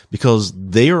account because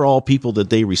they are all people that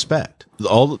they respect.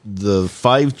 All the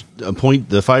five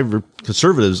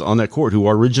conservatives on that court who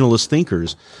are originalist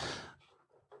thinkers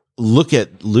look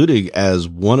at Ludig as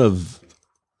one of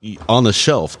on the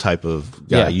shelf type of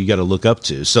guy you got to look up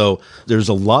to. So there's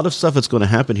a lot of stuff that's going to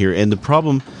happen here. And the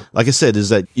problem, like I said, is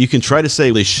that you can try to say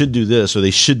they should do this or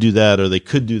they should do that or they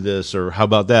could do this or how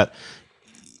about that.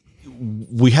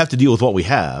 We have to deal with what we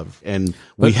have. And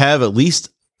we have at least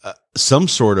some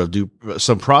sort of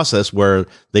some process where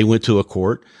they went to a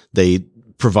court, they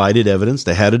provided evidence,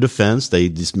 they had a defense, they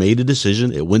just made a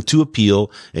decision, it went to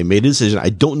appeal, they made a decision. I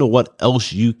don't know what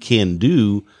else you can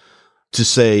do to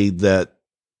say that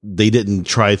they didn't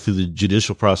try through the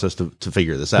judicial process to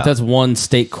figure this out. But that's one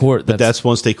state court. That's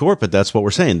one state court, but that's what we're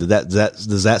saying.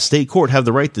 Does that state court have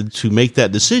the right to make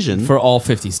that decision? For all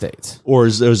 50 states? Or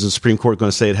is the Supreme Court going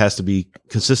to say it has to be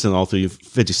consistent in all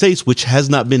 50 states, which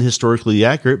has not been historically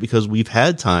accurate because we've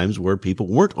had times where people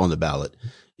weren't on the ballot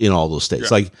in all those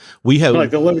states. Like we have, like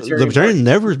the Libertarian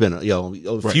never has been,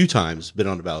 a few times been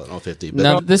on the ballot in all 50. But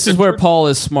now, this is where Paul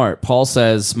is smart. Paul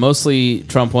says mostly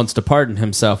Trump wants to pardon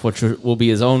himself, which will be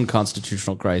his own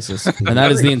constitutional crisis. And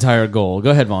that is the entire goal. Go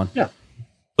ahead, Vaughn. Yeah.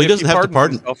 Well, he doesn't have to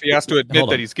pardon himself. He has to admit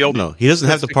that he's guilty. No, he doesn't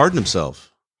have to pardon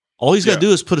himself. All he's got to do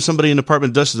is put somebody in the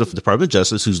Department of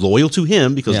Justice who's loyal to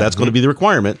him, because that's going to be the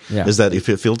requirement, is that if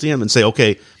it feels to him, and say,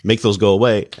 okay, make those go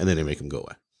away, and then they make them go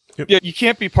away. Yep. Yeah, you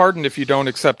can't be pardoned if you don't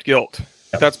accept guilt.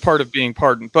 That's part of being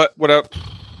pardoned. But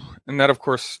and that, of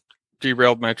course,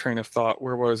 derailed my train of thought.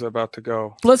 Where was I about to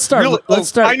go? Let's start.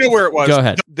 I know where it was. Go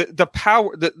ahead. The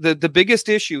power. The biggest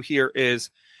issue here is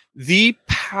the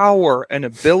power and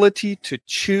ability to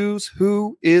choose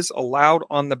who is allowed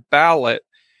on the ballot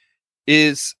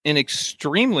is an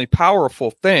extremely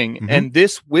powerful thing. And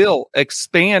this will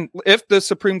expand. If the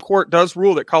Supreme Court does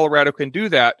rule that Colorado can do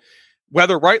that,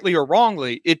 whether rightly or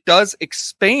wrongly, it does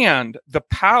expand the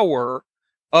power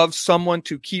of someone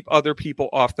to keep other people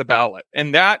off the ballot.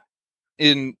 And that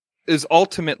is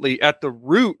ultimately at the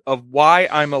root of why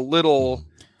I'm a little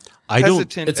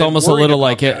hesitant. It's almost a little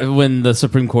like when the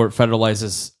Supreme Court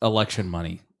federalizes election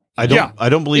money. I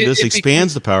don't believe this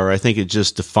expands the power. I think it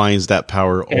just defines that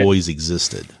power always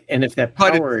existed. And if that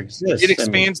power exists, it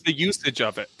expands the usage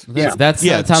of it. That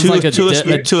sounds like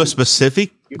to a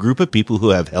specific group of people who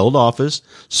have held office,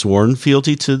 sworn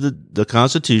fealty to the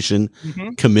Constitution,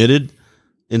 committed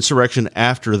insurrection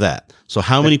after that. So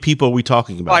how many people are we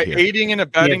talking about here? By aiding and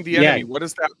abetting the enemy. What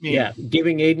does that mean? Yeah,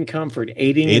 giving aid and comfort,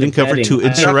 aiding and comfort to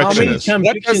insurrectionists.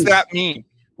 What does that mean?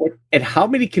 And how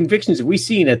many convictions have we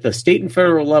seen at the state and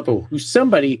federal level who's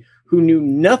somebody who knew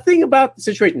nothing about the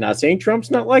situation? Not saying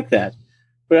Trump's not like that,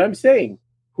 but I'm saying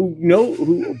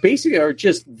who basically are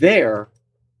just there,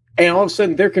 and all of a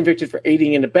sudden they're convicted for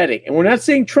aiding and abetting. And we're not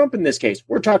saying Trump in this case.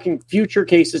 We're talking future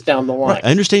cases down the line. Right. I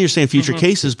understand you're saying future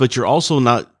cases, but you're also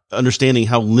not understanding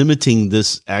how limiting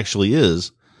this actually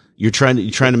is. You're trying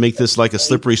to make this like a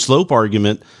slippery slope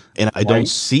argument, and I don't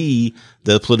see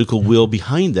the political will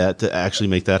behind that to actually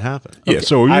make that happen. Yeah,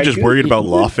 so are you just worried about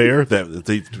lawfare, that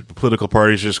the political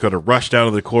parties are just going to rush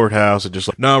down to the courthouse and just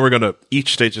like, no,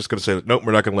 each state's just going to say, nope,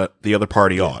 we're not going to let the other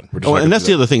party on. And that's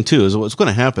the other thing too, is what's going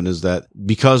to happen is that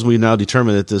because we now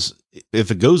determine that if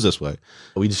it goes this way,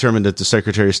 we determine that the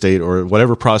Secretary of State or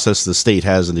whatever process the state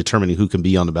has in determining who can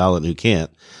be on the ballot and who can't,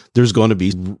 there's going to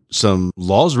be some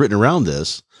laws written around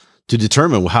this to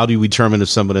determine, how do we determine if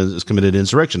someone has committed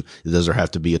insurrection? Does there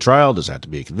have to be a trial? Does there have to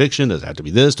be a conviction? Does it have to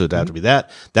be this? Does it have to be that?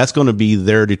 That's going to be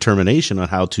their determination on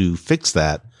how to fix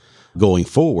that going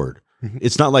forward.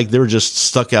 It's not like they're just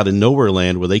stuck out in nowhere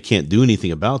land where they can't do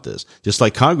anything about this. Just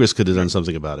like Congress could have done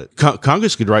something about it.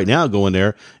 Congress could right now go in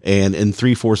there and in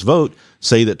 3/4 vote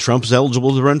say that Trump's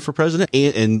eligible to run for president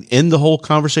and end the whole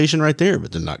conversation right there,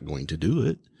 but they're not going to do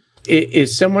it.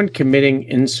 Is someone committing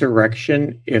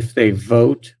insurrection if they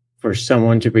vote for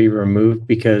someone to be removed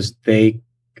because they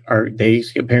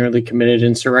apparently committed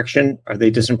insurrection? Are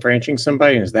they disenfranchising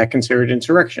somebody? And is that considered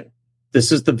insurrection?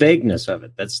 This is the vagueness of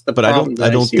it. That's the problem. But I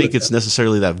don't think it's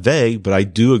necessarily that vague, but I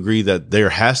do agree that there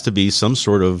has to be some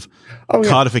sort of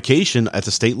codification at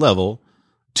the state level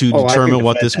to determine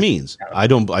what this means. I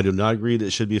do not agree that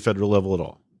it should be a federal level at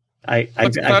all.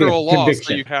 It's federal law,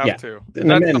 so you have to. That's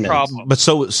the problem. But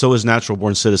so is natural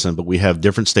born citizen, but we have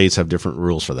different states have different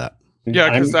rules for that.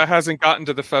 Yeah, because that hasn't gotten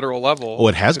to the federal level. Oh,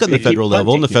 it has gotten to the federal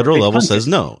level, and the federal level says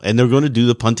no. And they're going to do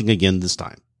the punting again this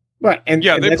time. Right. And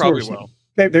they probably will.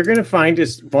 They're going to find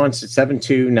us once at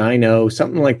 7290,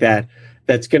 something like that.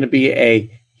 That's going to be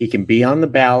he can be on the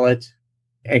ballot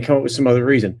and come up with some other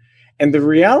reason. And the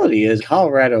reality is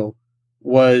Colorado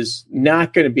was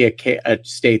not going to be a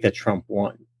state that Trump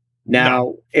won.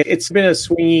 Now, it's been a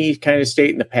swingy kind of state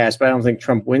in the past, but I don't think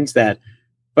Trump wins that.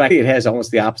 But I think it has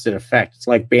almost the opposite effect. It's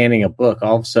like banning a book.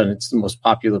 All of a sudden, it's the most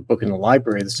popular book in the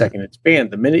library the second it's banned.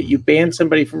 The minute you ban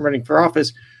somebody from running for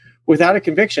office without a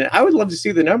conviction, I would love to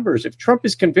see the numbers. If Trump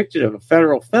is convicted of a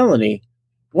federal felony,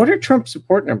 what are Trump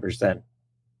support numbers then?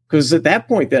 Because at that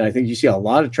point, then I think you see a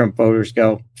lot of Trump voters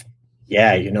go,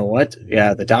 yeah, you know what?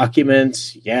 Yeah, the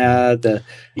documents. Yeah,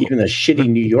 even the shitty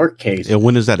New York case. And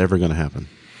when is that ever going to happen?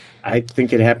 I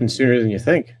think it happens sooner than you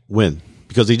think. When?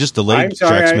 Because he just delayed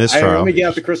Jack Smith's trial. Let me get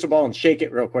out the crystal ball and shake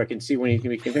it real quick and see when he can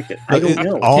be convicted. I don't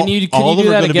know. Can you do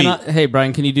that again? Hey,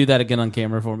 Brian, can you do that again on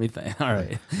camera for me? All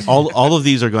right. All of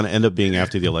these are going to end up being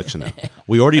after the election now.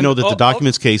 We already know that the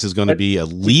documents case is going to be at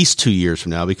least 2 years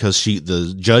from now because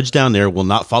the judge down there will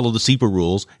not follow the SEPA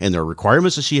rules and there are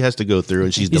requirements that she has to go through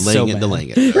and she's delaying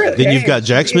it. Really? Then you've got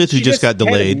Jack Smith who just got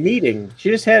delayed. She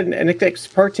just had an ex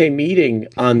parte meeting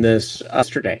on this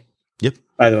yesterday. Yep.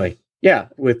 By the way. Yeah,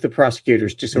 with the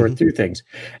prosecutors to sort through things.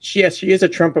 She is a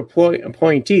Trump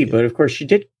appointee, but of course she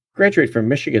did graduated from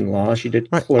Michigan law. She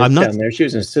did clerk down there. She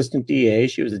was an assistant DA.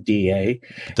 She was a DA.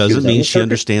 Doesn't mean she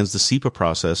understands the SEPA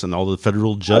process and all the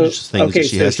federal judge things that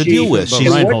she has to deal with.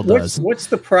 What's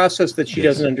the process that she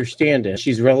doesn't understand it?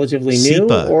 She's relatively new,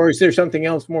 or is there something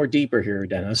else more deeper here,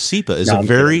 Dennis? SEPA is a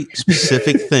very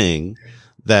specific thing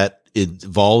that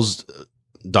involves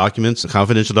documents,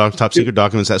 confidential documents, top secret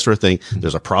documents, that sort of thing.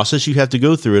 There's a process you have to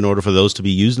go through in order for those to be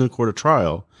used in a court of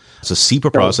trial. It's a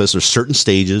SEPA process. There's certain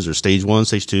stages. There's stage 1,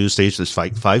 stage 2, there's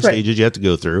five stages you have to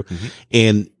go through.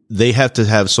 And they have to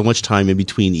have so much time in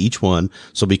between each one.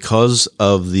 So because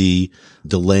of the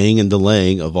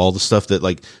delaying of all the stuff that,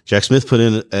 like, Jack Smith put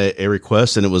in a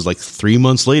request, and it was like 3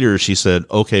 months later, she said,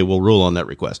 okay, we'll rule on that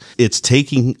request. It's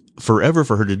taking forever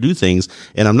for her to do things.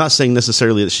 And I'm not saying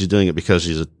necessarily that she's doing it because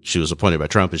she was appointed by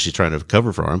Trump and she's trying to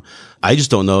cover for him. I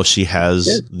just don't know if she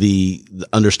has the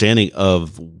understanding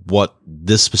of what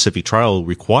this specific trial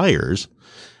requires.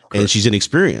 And she's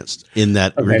inexperienced in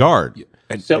that regard.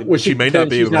 So she may not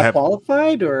be able to have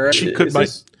qualified, or she could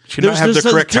she not have the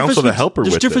correct counsel to help her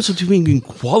with this. There's a difference between being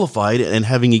qualified and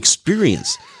having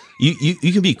experience.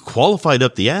 You can be qualified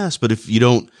up the ass, but if you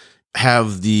don't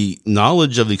have the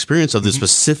knowledge of the experience of the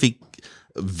specific,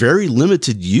 very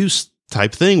limited use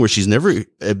type thing where she's never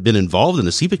been involved in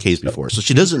a SEPA case before, so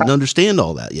she doesn't understand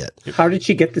all that yet. How did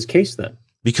she get this case then?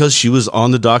 Because she was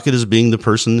on the docket as being the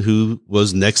person who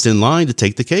was next in line to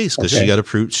take the case, because she got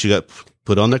approved. She got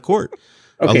put on that court.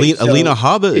 Okay, Alina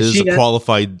Habba is a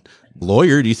qualified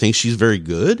lawyer. Do you think she's very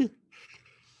good?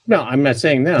 No, I'm not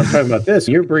saying that. I'm talking about this.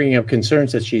 You're bringing up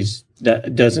concerns that she's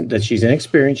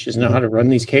inexperienced. She doesn't know how to run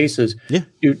these cases. Yeah.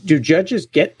 Do judges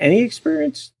get any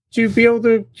experience to be able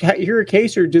to hear a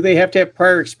case, or do they have to have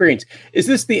prior experience? Is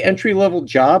this the entry-level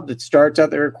job that starts out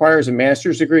that requires a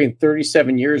master's degree and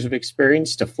 37 years of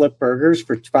experience to flip burgers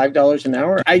for $5 an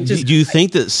hour? Do you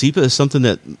think that SEPA is something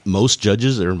that most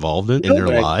judges are involved in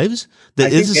their lives?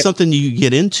 That is something you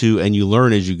get into and you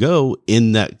learn as you go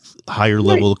in that higher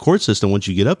level of court system once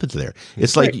you get up into there.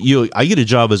 It's like I get a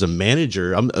job as a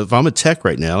manager. If I'm a tech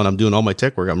right now and I'm doing all my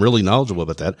tech work, I'm really knowledgeable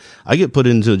about that. I get put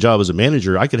into a job as a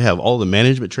manager. I could have all the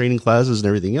management training classes and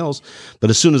everything else, but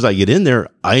as soon as I get in there,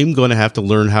 I'm going to have to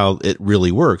learn how it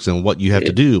really works and what you have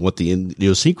to do, what the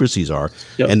idiosyncrasies are.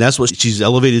 Yep. And that's what she's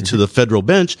elevated to the federal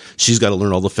bench. She's got to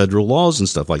learn all the federal laws and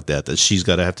stuff like that she's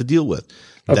got to have to deal with.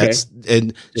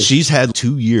 And she's had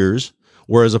 2 years,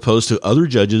 whereas opposed to other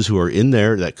judges who are in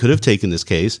there that could have taken this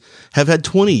case have had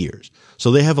 20 years. So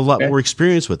they have a lot more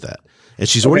experience with that. And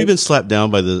she's already been slapped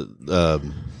down by the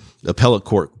appellate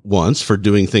court once for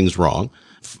doing things wrong.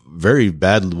 Very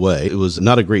bad way. It was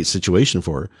not a great situation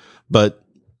for her, but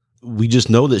we just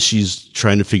know that she's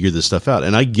trying to figure this stuff out.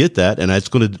 And I get that. And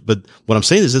but what I'm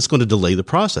saying is it's going to delay the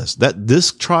process. That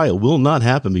this trial will not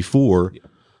happen before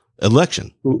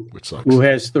election. Which sucks. Who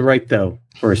has the right, though,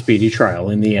 for a speedy trial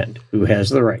in the end? Who has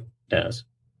the right, Dennis?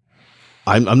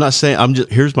 I'm not saying,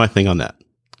 here's my thing on that,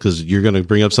 because you're going to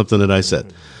bring up something that I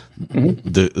said.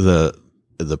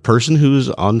 The person who's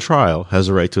on trial has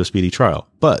a right to a speedy trial,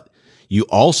 but you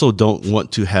also don't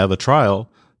want to have a trial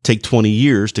take 20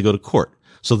 years to go to court.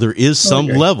 So there is some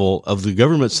level of the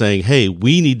government saying, hey,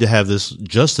 we need to have this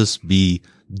justice be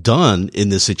done in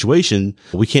this situation.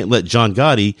 We can't let John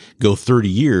Gotti go 30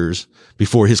 years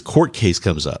before his court case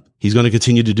comes up. He's going to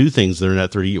continue to do things that are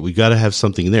not 30 years. We got to have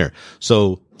something there.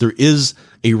 So there is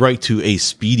a right to a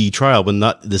speedy trial, but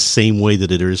not the same way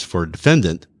that it is for a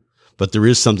defendant. But there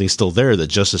is something still there that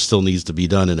justice still needs to be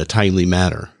done in a timely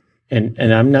manner. And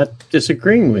I'm not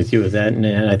disagreeing with you with that.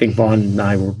 And I think Vaughn and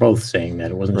I were both saying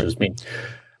that. It wasn't just me.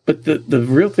 But the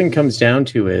real thing comes down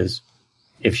to is,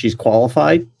 if she's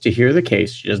qualified to hear the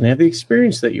case, she doesn't have the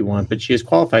experience that you want, but she is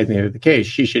qualified to hear the case,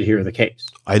 she should hear the case.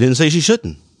 I didn't say she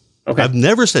shouldn't. Okay. I've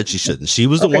never said she shouldn't. She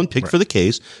was the one picked for the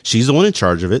case. She's the one in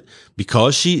charge of it.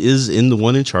 Because she is the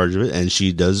one in charge of it, and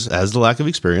she has the lack of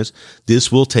experience,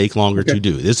 this will take longer to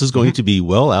do. This is going to be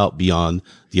well out beyond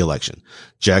the election.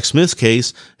 Jack Smith's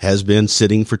case has been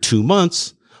sitting for 2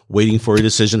 months waiting for a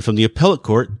decision from the appellate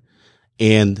court.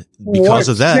 And because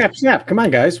of that... Snap. Come on,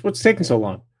 guys. What's taking so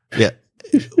long? Yeah.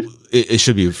 It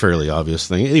should be a fairly obvious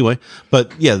thing anyway,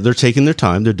 but yeah, they're taking their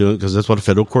time. They're doing, because that's what a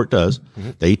federal court does.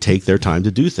 They take their time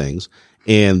to do things.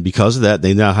 And because of that,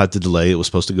 they now have to delay. It was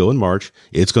supposed to go in March.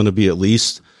 It's going to be at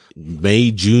least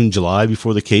May, June, July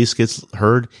before the case gets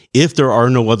heard, if there are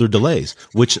no other delays,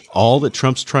 which all that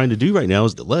Trump's trying to do right now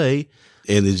is delay.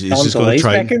 And he's just going to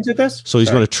try. Back into this? So he's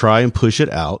going to try and push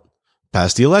it out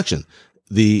past the election.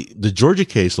 the Georgia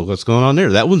case, look what's going on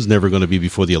there. That one's never going to be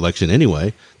before the election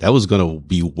anyway. That was going to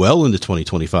be well into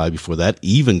 2025 before that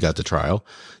even got to trial.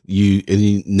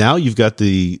 Now you've got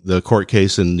the court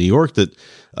case in New York that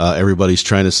everybody's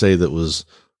trying to say that was,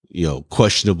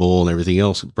 questionable and everything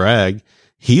else. Bragg.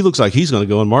 He looks like he's going to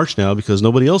go in March now because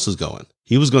nobody else is going.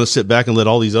 He was going to sit back and let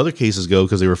all these other cases go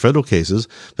because they were federal cases,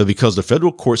 but because the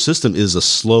federal court system is a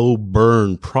slow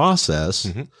burn process,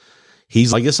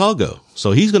 he's, I guess I'll go.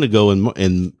 So he's going to go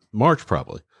in March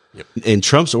probably. Yep. And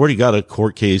Trump's already got a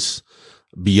court case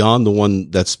beyond the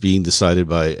one that's being decided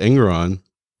by Engeron.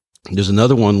 There's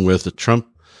another one with the Trump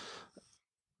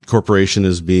Corporation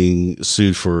is being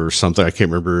sued for something. I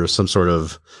can't remember, some sort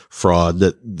of fraud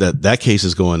that case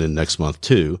is going in next month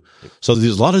too. So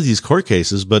there's a lot of these court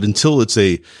cases, but until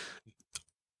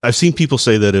I've seen people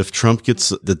say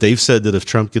that they've said that if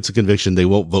Trump gets a conviction, they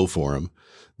won't vote for him.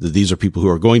 That these are people who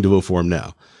are going to vote for him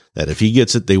now, that if he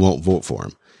gets it, they won't vote for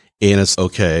him. And it's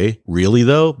okay, really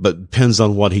though, but depends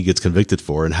on what he gets convicted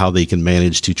for and how they can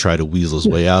manage to try to weasel his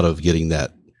way out of getting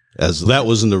that. As that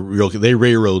wasn't the real, they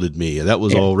railroaded me and that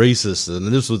was all racist. And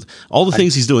this was all the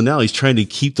things he's doing now. He's trying to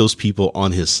keep those people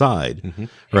on his side.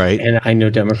 Right. And I know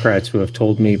Democrats who have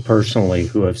told me personally,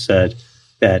 who have said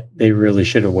that they really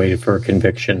should have waited for a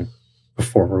conviction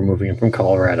before removing him from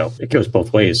Colorado. It goes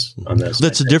both ways on this.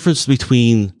 That's a difference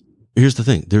between, here's the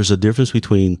thing. There's a difference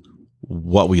between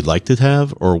what we'd like to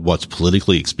have or what's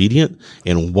politically expedient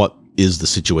and what is the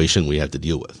situation we have to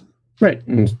deal with. Right.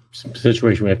 And the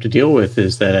situation we have to deal with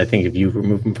is that I think if you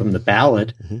remove him from the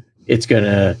ballot, it's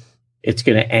gonna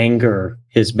anger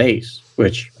his base,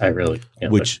 which I really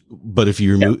but if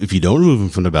you don't remove him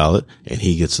from the ballot and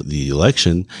he gets the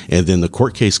election and then the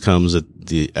court case comes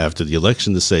after the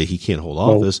election to say he can't hold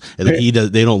office and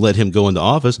then they don't let him go into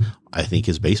office, I think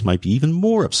his base might be even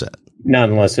more upset. Not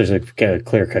unless there's a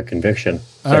clear-cut conviction.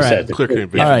 All right. Clear-cut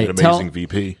conviction, an amazing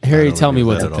VP. Harry, tell me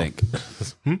what to think.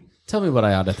 Tell me what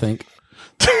I ought to think.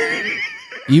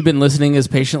 You've been listening as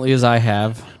patiently as I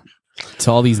have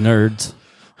to all these nerds.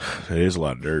 It is a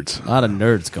lot of nerds. A lot of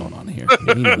nerds going on here.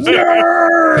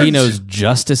 He knows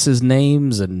justices'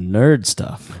 names and nerd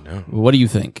stuff. I know. What do you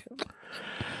think?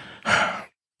 I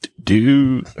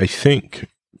think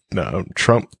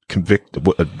Trump convicted.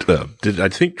 I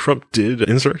think Trump did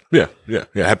insert? Yeah.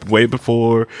 Happened way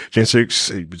before Jan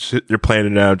 6. They're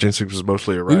planning it out. Jan 6 was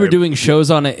mostly arrived. We were doing shows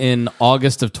on it in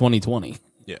August of 2020.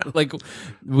 Yeah. Like,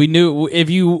 we knew, if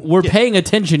you were paying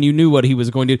attention, you knew what he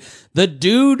was going to do. The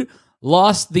dude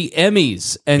lost the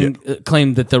Emmys and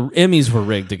claimed that the Emmys were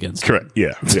rigged against him. Correct.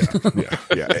 Yeah.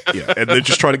 And they're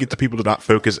just trying to get the people to not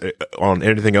focus on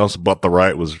anything else but the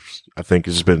riot. I think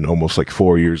it's been almost like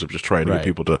 4 years of just trying to get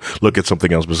people to look at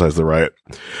something else besides the riot.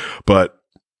 But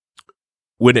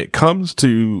when it comes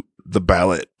to the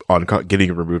ballot on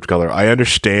getting removed color, I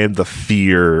understand the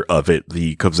fear of it,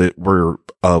 because we're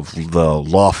of the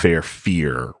lawfare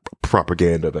fear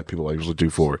propaganda that people usually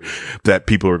do for that.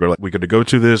 People are going to we're going to go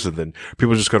to this, and then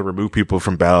people are just going to remove people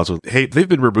from ballots. Hey, they've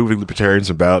been removing libertarians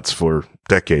from ballots for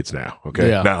decades now.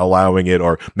 Okay. Not allowing it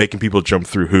or making people jump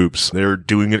through hoops. They're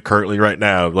doing it currently right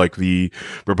now. Like the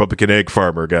Republican egg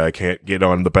farmer guy can't get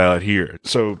on the ballot here.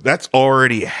 So that's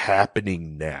already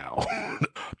happening now.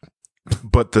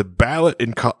 But the ballot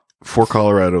for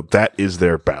Colorado, that is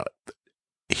their ballot.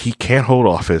 He can't hold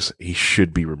office. He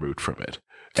should be removed from it.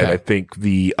 Okay. And I think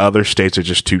the other states are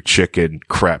just too chicken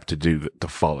crap to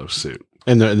follow suit.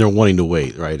 And they're wanting to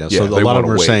wait, right? So a lot of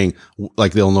them are saying,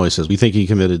 like the Illinois says, we think he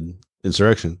committed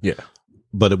insurrection. Yeah.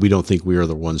 But we don't think we are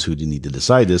the ones who need to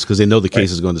decide this, because they know the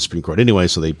case is going to the Supreme Court anyway,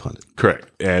 so they punt it. Correct.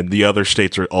 And the other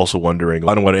states are also wondering,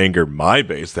 I don't want to anger my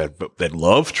base that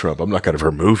love Trump. I'm not going to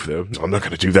remove them. I'm not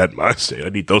going to do that in my state. I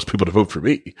need those people to vote for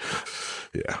me.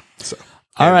 Yeah. So.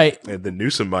 All right. And then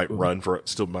Newsom might be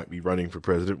running for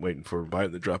president, waiting for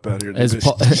Biden to drop out here.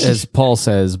 As Paul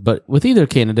says, but with either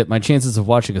candidate, my chances of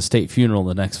watching a state funeral in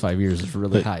the next 5 years is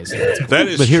really high. So that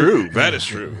is true. That is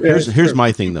true. Here's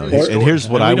my thing, though. And here's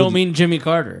what I don't mean Jimmy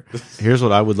Carter. Here's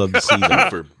what I would love to see, though.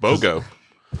 For BOGO.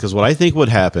 Because what I think would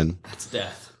happen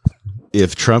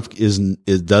if Trump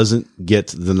doesn't get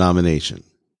the nomination.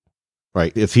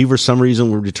 Right. If he, for some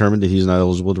reason, were determined that he's not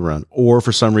eligible to run, or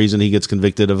for some reason he gets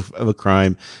convicted of a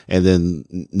crime, and then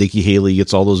Nikki Haley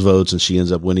gets all those votes and she ends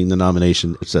up winning the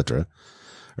nomination, etc.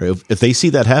 If they see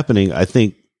that happening, I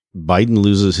think Biden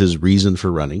loses his reason for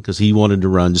running, because he wanted to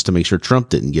run just to make sure Trump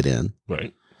didn't get in.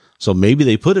 Right. So maybe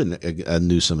they put a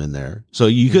Newsom in there. So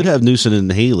you could have Newsom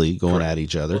and Haley going at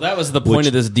each other. Well, that was the point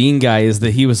of this Dean guy, is that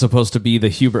he was supposed to be the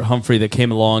Hubert Humphrey that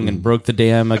came along and broke the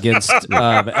dam against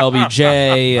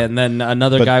LBJ, and then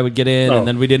another guy would get in, and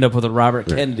then we'd end up with a Robert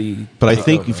Kennedy. But I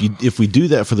think if we do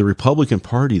that for the Republican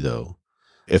Party, though,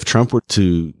 if Trump were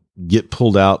to get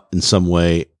pulled out in some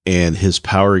way and his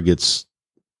power gets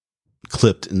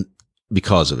clipped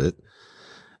because of it,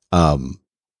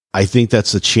 I think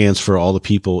that's a chance for all the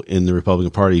people in the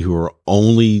Republican Party who are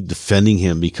only defending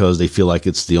him because they feel like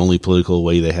it's the only political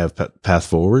way they have path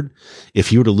forward. If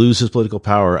he were to lose his political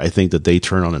power, I think that they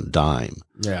turn on a dime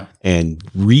and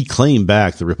reclaim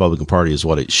back the Republican Party as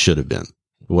what it should have been,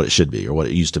 what it should be, or what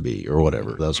it used to be, or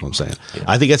whatever. That's what I'm saying. Yeah.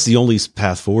 I think that's the only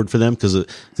path forward for them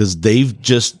because they've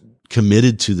just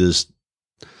committed to this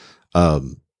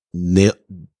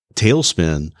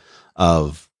tailspin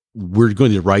of, we're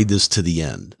going to ride this to the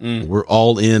end. We're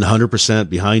all in 100%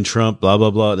 behind Trump, blah, blah,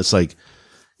 blah. And it's like,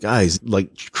 guys,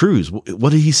 like Cruz,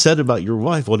 what he said about your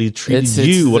wife, what he treated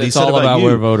you, what he said about you. It's all about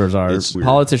where voters are.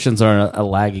 Politicians are a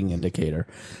lagging indicator.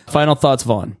 Final thoughts,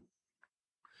 Vaughn?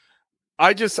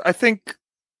 I think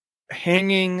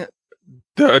hanging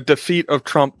the defeat of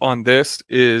Trump on this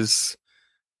is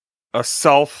a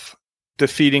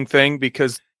self-defeating thing,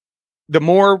 because the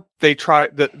more they try,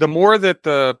 the more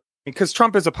that because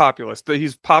Trump is a populist,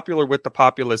 he's popular with the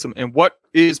populism. And what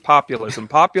is populism?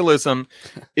 Populism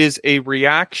is a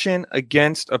reaction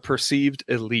against a perceived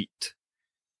elite.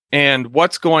 And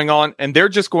what's going on, and they're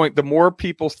just going, the more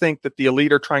people think that the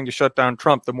elite are trying to shut down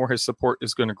Trump, the more his support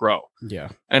is going to grow. Yeah.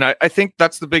 And I think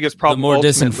that's the biggest problem. The more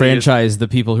disenfranchised the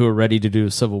people who are ready to do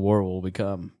a civil war will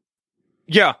become.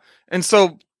 Yeah.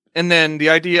 And then the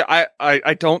idea,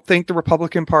 I don't think the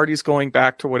Republican Party is going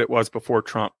back to what it was before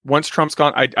Trump. Once Trump's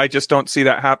gone, I just don't see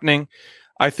that happening.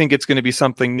 I think it's going to be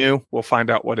something new. We'll find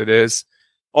out what it is.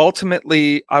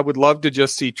 Ultimately, I would love to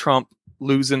just see Trump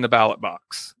lose in the ballot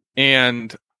box.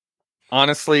 And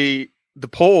honestly, the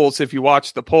polls, if you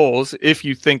watch the polls, if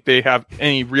you think they have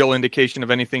any real indication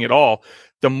of anything at all,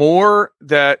 the more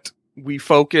that we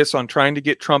focus on trying to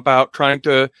get Trump out, trying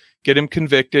to get him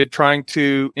convicted, trying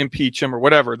to impeach him or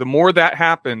whatever, the more that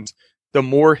happens, the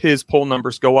more his poll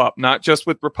numbers go up, not just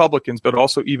with Republicans, but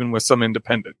also even with some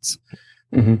independents.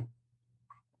 Mm-hmm.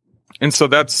 And so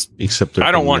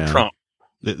I don't want Trump.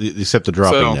 Except the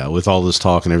dropping now. With all this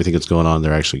talk and everything that's going on,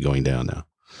 they're actually going down now.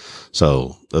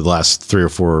 So the last 3 or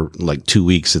 4, 2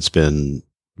 weeks, it's been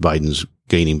Biden's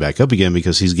gaining back up again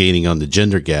because he's gaining on the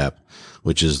gender gap,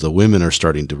 which is the women are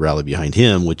starting to rally behind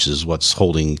him, which is what's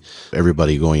holding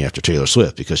everybody going after Taylor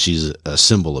Swift, because she's a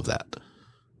symbol of that.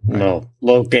 No,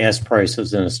 low gas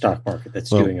prices in a stock market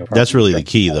doing it. That's really the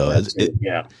key, though.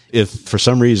 Yeah. If for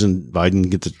some reason Biden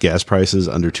gets the gas prices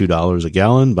under $2 a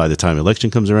gallon, by the time election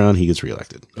comes around, he gets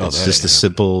reelected. It's just a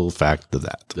simple fact of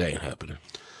that. That ain't happening.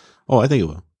 Oh, I think it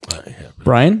will.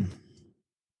 Brian?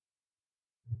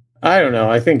 I don't know.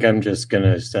 I think I'm just going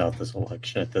to sell this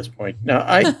election at this point. Now,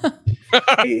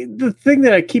 the thing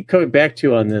that I keep coming back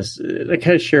to on this, I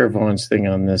kind of share Vaughn's thing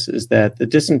on this, is that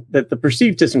the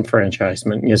perceived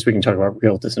disenfranchisement. Yes, we can talk about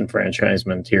real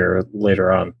disenfranchisement here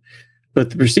later on,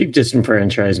 but the perceived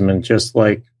disenfranchisement, just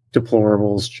like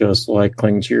deplorables, just like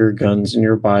clinging to your guns and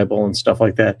your Bible and stuff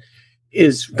like that,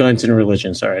 is guns and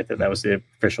religion. Sorry, that was the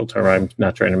official term. I'm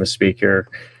not trying to misspeak here,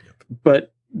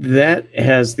 but that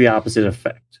has the opposite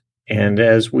effect. And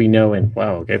as we know,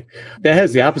 that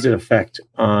has the opposite effect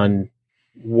on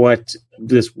what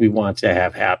we want to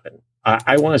have happen.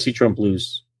 I want to see Trump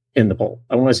lose in the poll.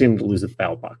 I want to see him to lose at the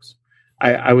ballot box.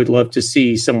 I would love to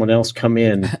see someone else come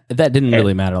in. That didn't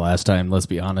really matter last time, let's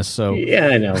be honest. So yeah,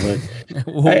 I know.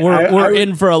 But we're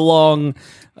in for a long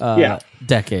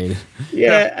decade.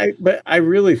 Yeah, but I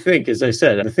really think, as I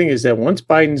said, the thing is that once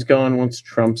Biden's gone, once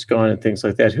Trump's gone and things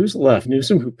like that, who's left?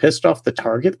 Newsom, who pissed off the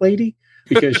Target lady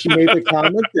because she made the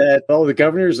comment that, the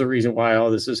governor is the reason why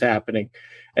all this is happening.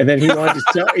 And then he wanted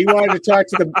to talk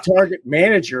to the Target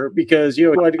manager because, he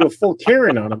wanted to go full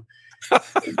Karen on him.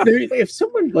 If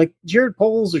someone like Jared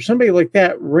Poles or somebody like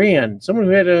that ran, someone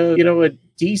who had a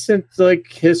decent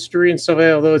history and stuff,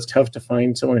 although it's tough to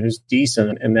find someone who's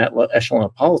decent in that echelon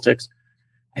of politics,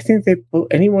 I think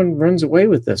anyone runs away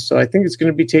with this. So I think it's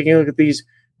going to be taking a look at these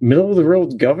middle of the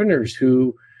road governors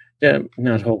who,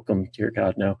 not Holcomb, dear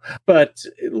God, no, but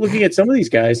looking at some of these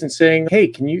guys and saying, hey,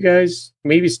 can you guys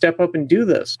maybe step up and do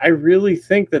this? I really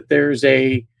think that there's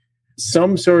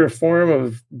some sort of form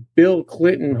of Bill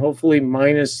Clinton, hopefully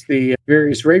minus the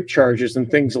various rape charges and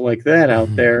things like that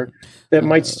out there, that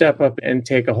might step up and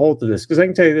take a hold of this. Because I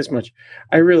can tell you this much,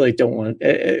 I really don't want,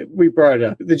 we brought it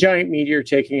up, the giant meteor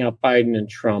taking out Biden and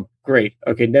Trump Great.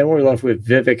 Okay, then we're left with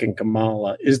Vivek and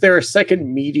Kamala. Is there a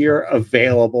second meteor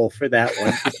available for that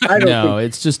one? I don't No,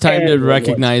 it's just time to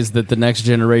recognize that the next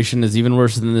generation is even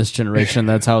worse than this generation.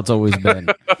 That's how it's always been.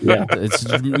 Yeah,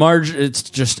 it's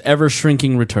just ever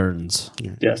shrinking returns.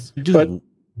 Yes, but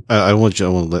I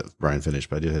won't let Brian finish,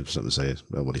 but I did have something to say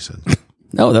about what he said.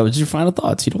 No, that was your final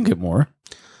thoughts. You don't get more.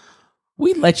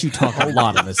 We let you talk a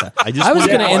lot on this. I was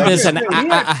going to end this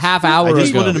a half hour ago. I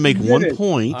just wanted to make one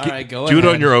point. All right, go Do ahead.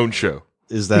 it on your own show.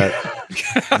 Is that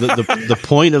the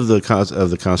point of the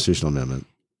constitutional amendment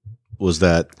was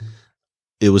that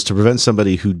it was to prevent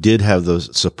somebody who did have the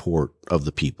support of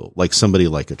the people, like somebody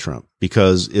like a Trump.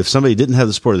 Because if somebody didn't have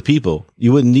the support of the people,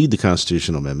 you wouldn't need the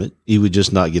constitutional amendment. You would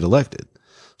just not get elected.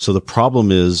 So the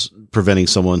problem is preventing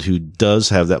someone who does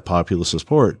have that popular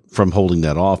support from holding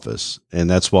that office. And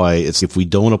that's why if we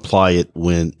don't apply it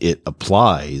when it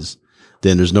applies,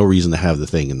 then there's no reason to have the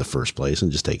thing in the first place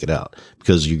and just take it out,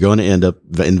 because you're going to end up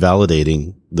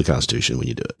invalidating the Constitution when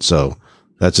you do it. So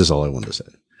that's just all I wanted to say.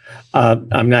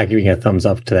 I'm not giving a thumbs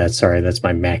up to that. Sorry, that's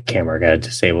my Mac camera. I got to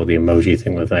disable the emoji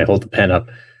thing when I hold the pen up.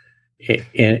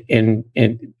 And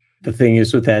the thing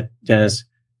is with that, Dennis,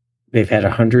 they've had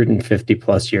 150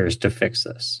 plus years to fix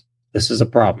this. This is a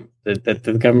problem that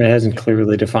the government hasn't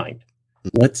clearly defined.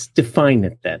 Let's define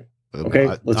it then. Okay,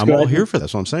 I'm all here for that.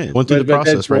 That's what I'm saying. Went through the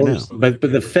process right now. But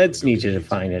the feds need to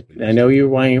define it. I know you're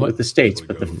wanting it with the states,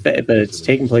 but but it's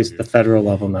taking place at the federal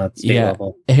level, not the state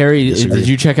level. Harry, did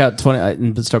you check out 20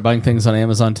 and start buying things on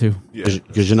Amazon too?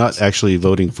 Because you're not actually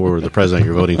voting for the president;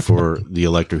 you're voting for the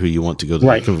elector who you want to go to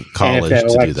college. And if that to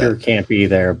do elector that. can't be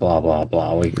there, blah blah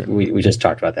blah. We just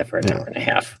talked about that for an hour and a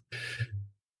half.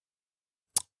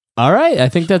 All right, I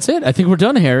think that's it. I think we're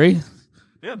done, Harry.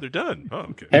 Yeah, they're done. Oh,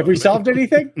 okay. Have we solved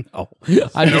anything? No,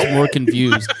 I'm just more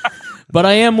confused. But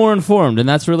I am more informed, and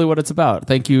that's really what it's about.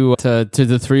 Thank you to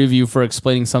the three of you for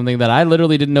explaining something that I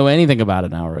literally didn't know anything about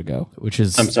an hour ago, which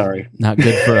is I'm sorry, not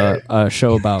good for a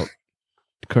show about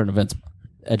current events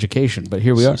education. But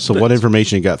here we are. So what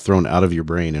information got thrown out of your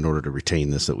brain in order to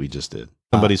retain this that we just did?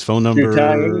 Somebody's phone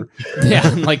number? Yeah,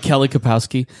 like Kelly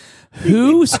Kapowski,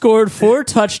 who scored 4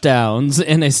 touchdowns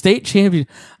in a state champion.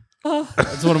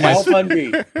 That's one of my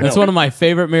That's one of my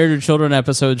favorite Married with Children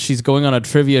episodes. She's going on a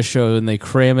trivia show and they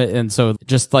cram it, and so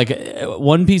just like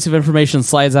one piece of information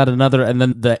slides out another, and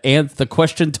then the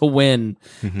question to win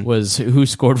was who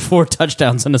scored 4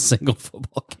 touchdowns in a single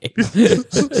football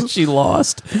game. She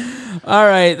lost. All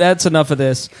right, that's enough of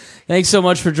this. Thanks so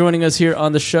much for joining us here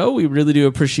on the show. We really do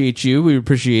appreciate you. We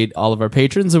appreciate all of our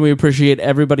patrons, and we appreciate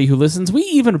everybody who listens. We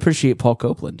even appreciate Paul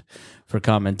Copeland for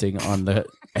commenting on the...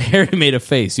 Harry made a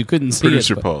face. You couldn't see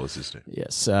Producer it. Producer Paul is his name.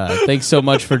 Yes. Thanks so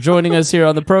much for joining us here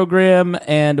on the program,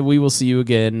 and we will see you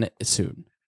again soon.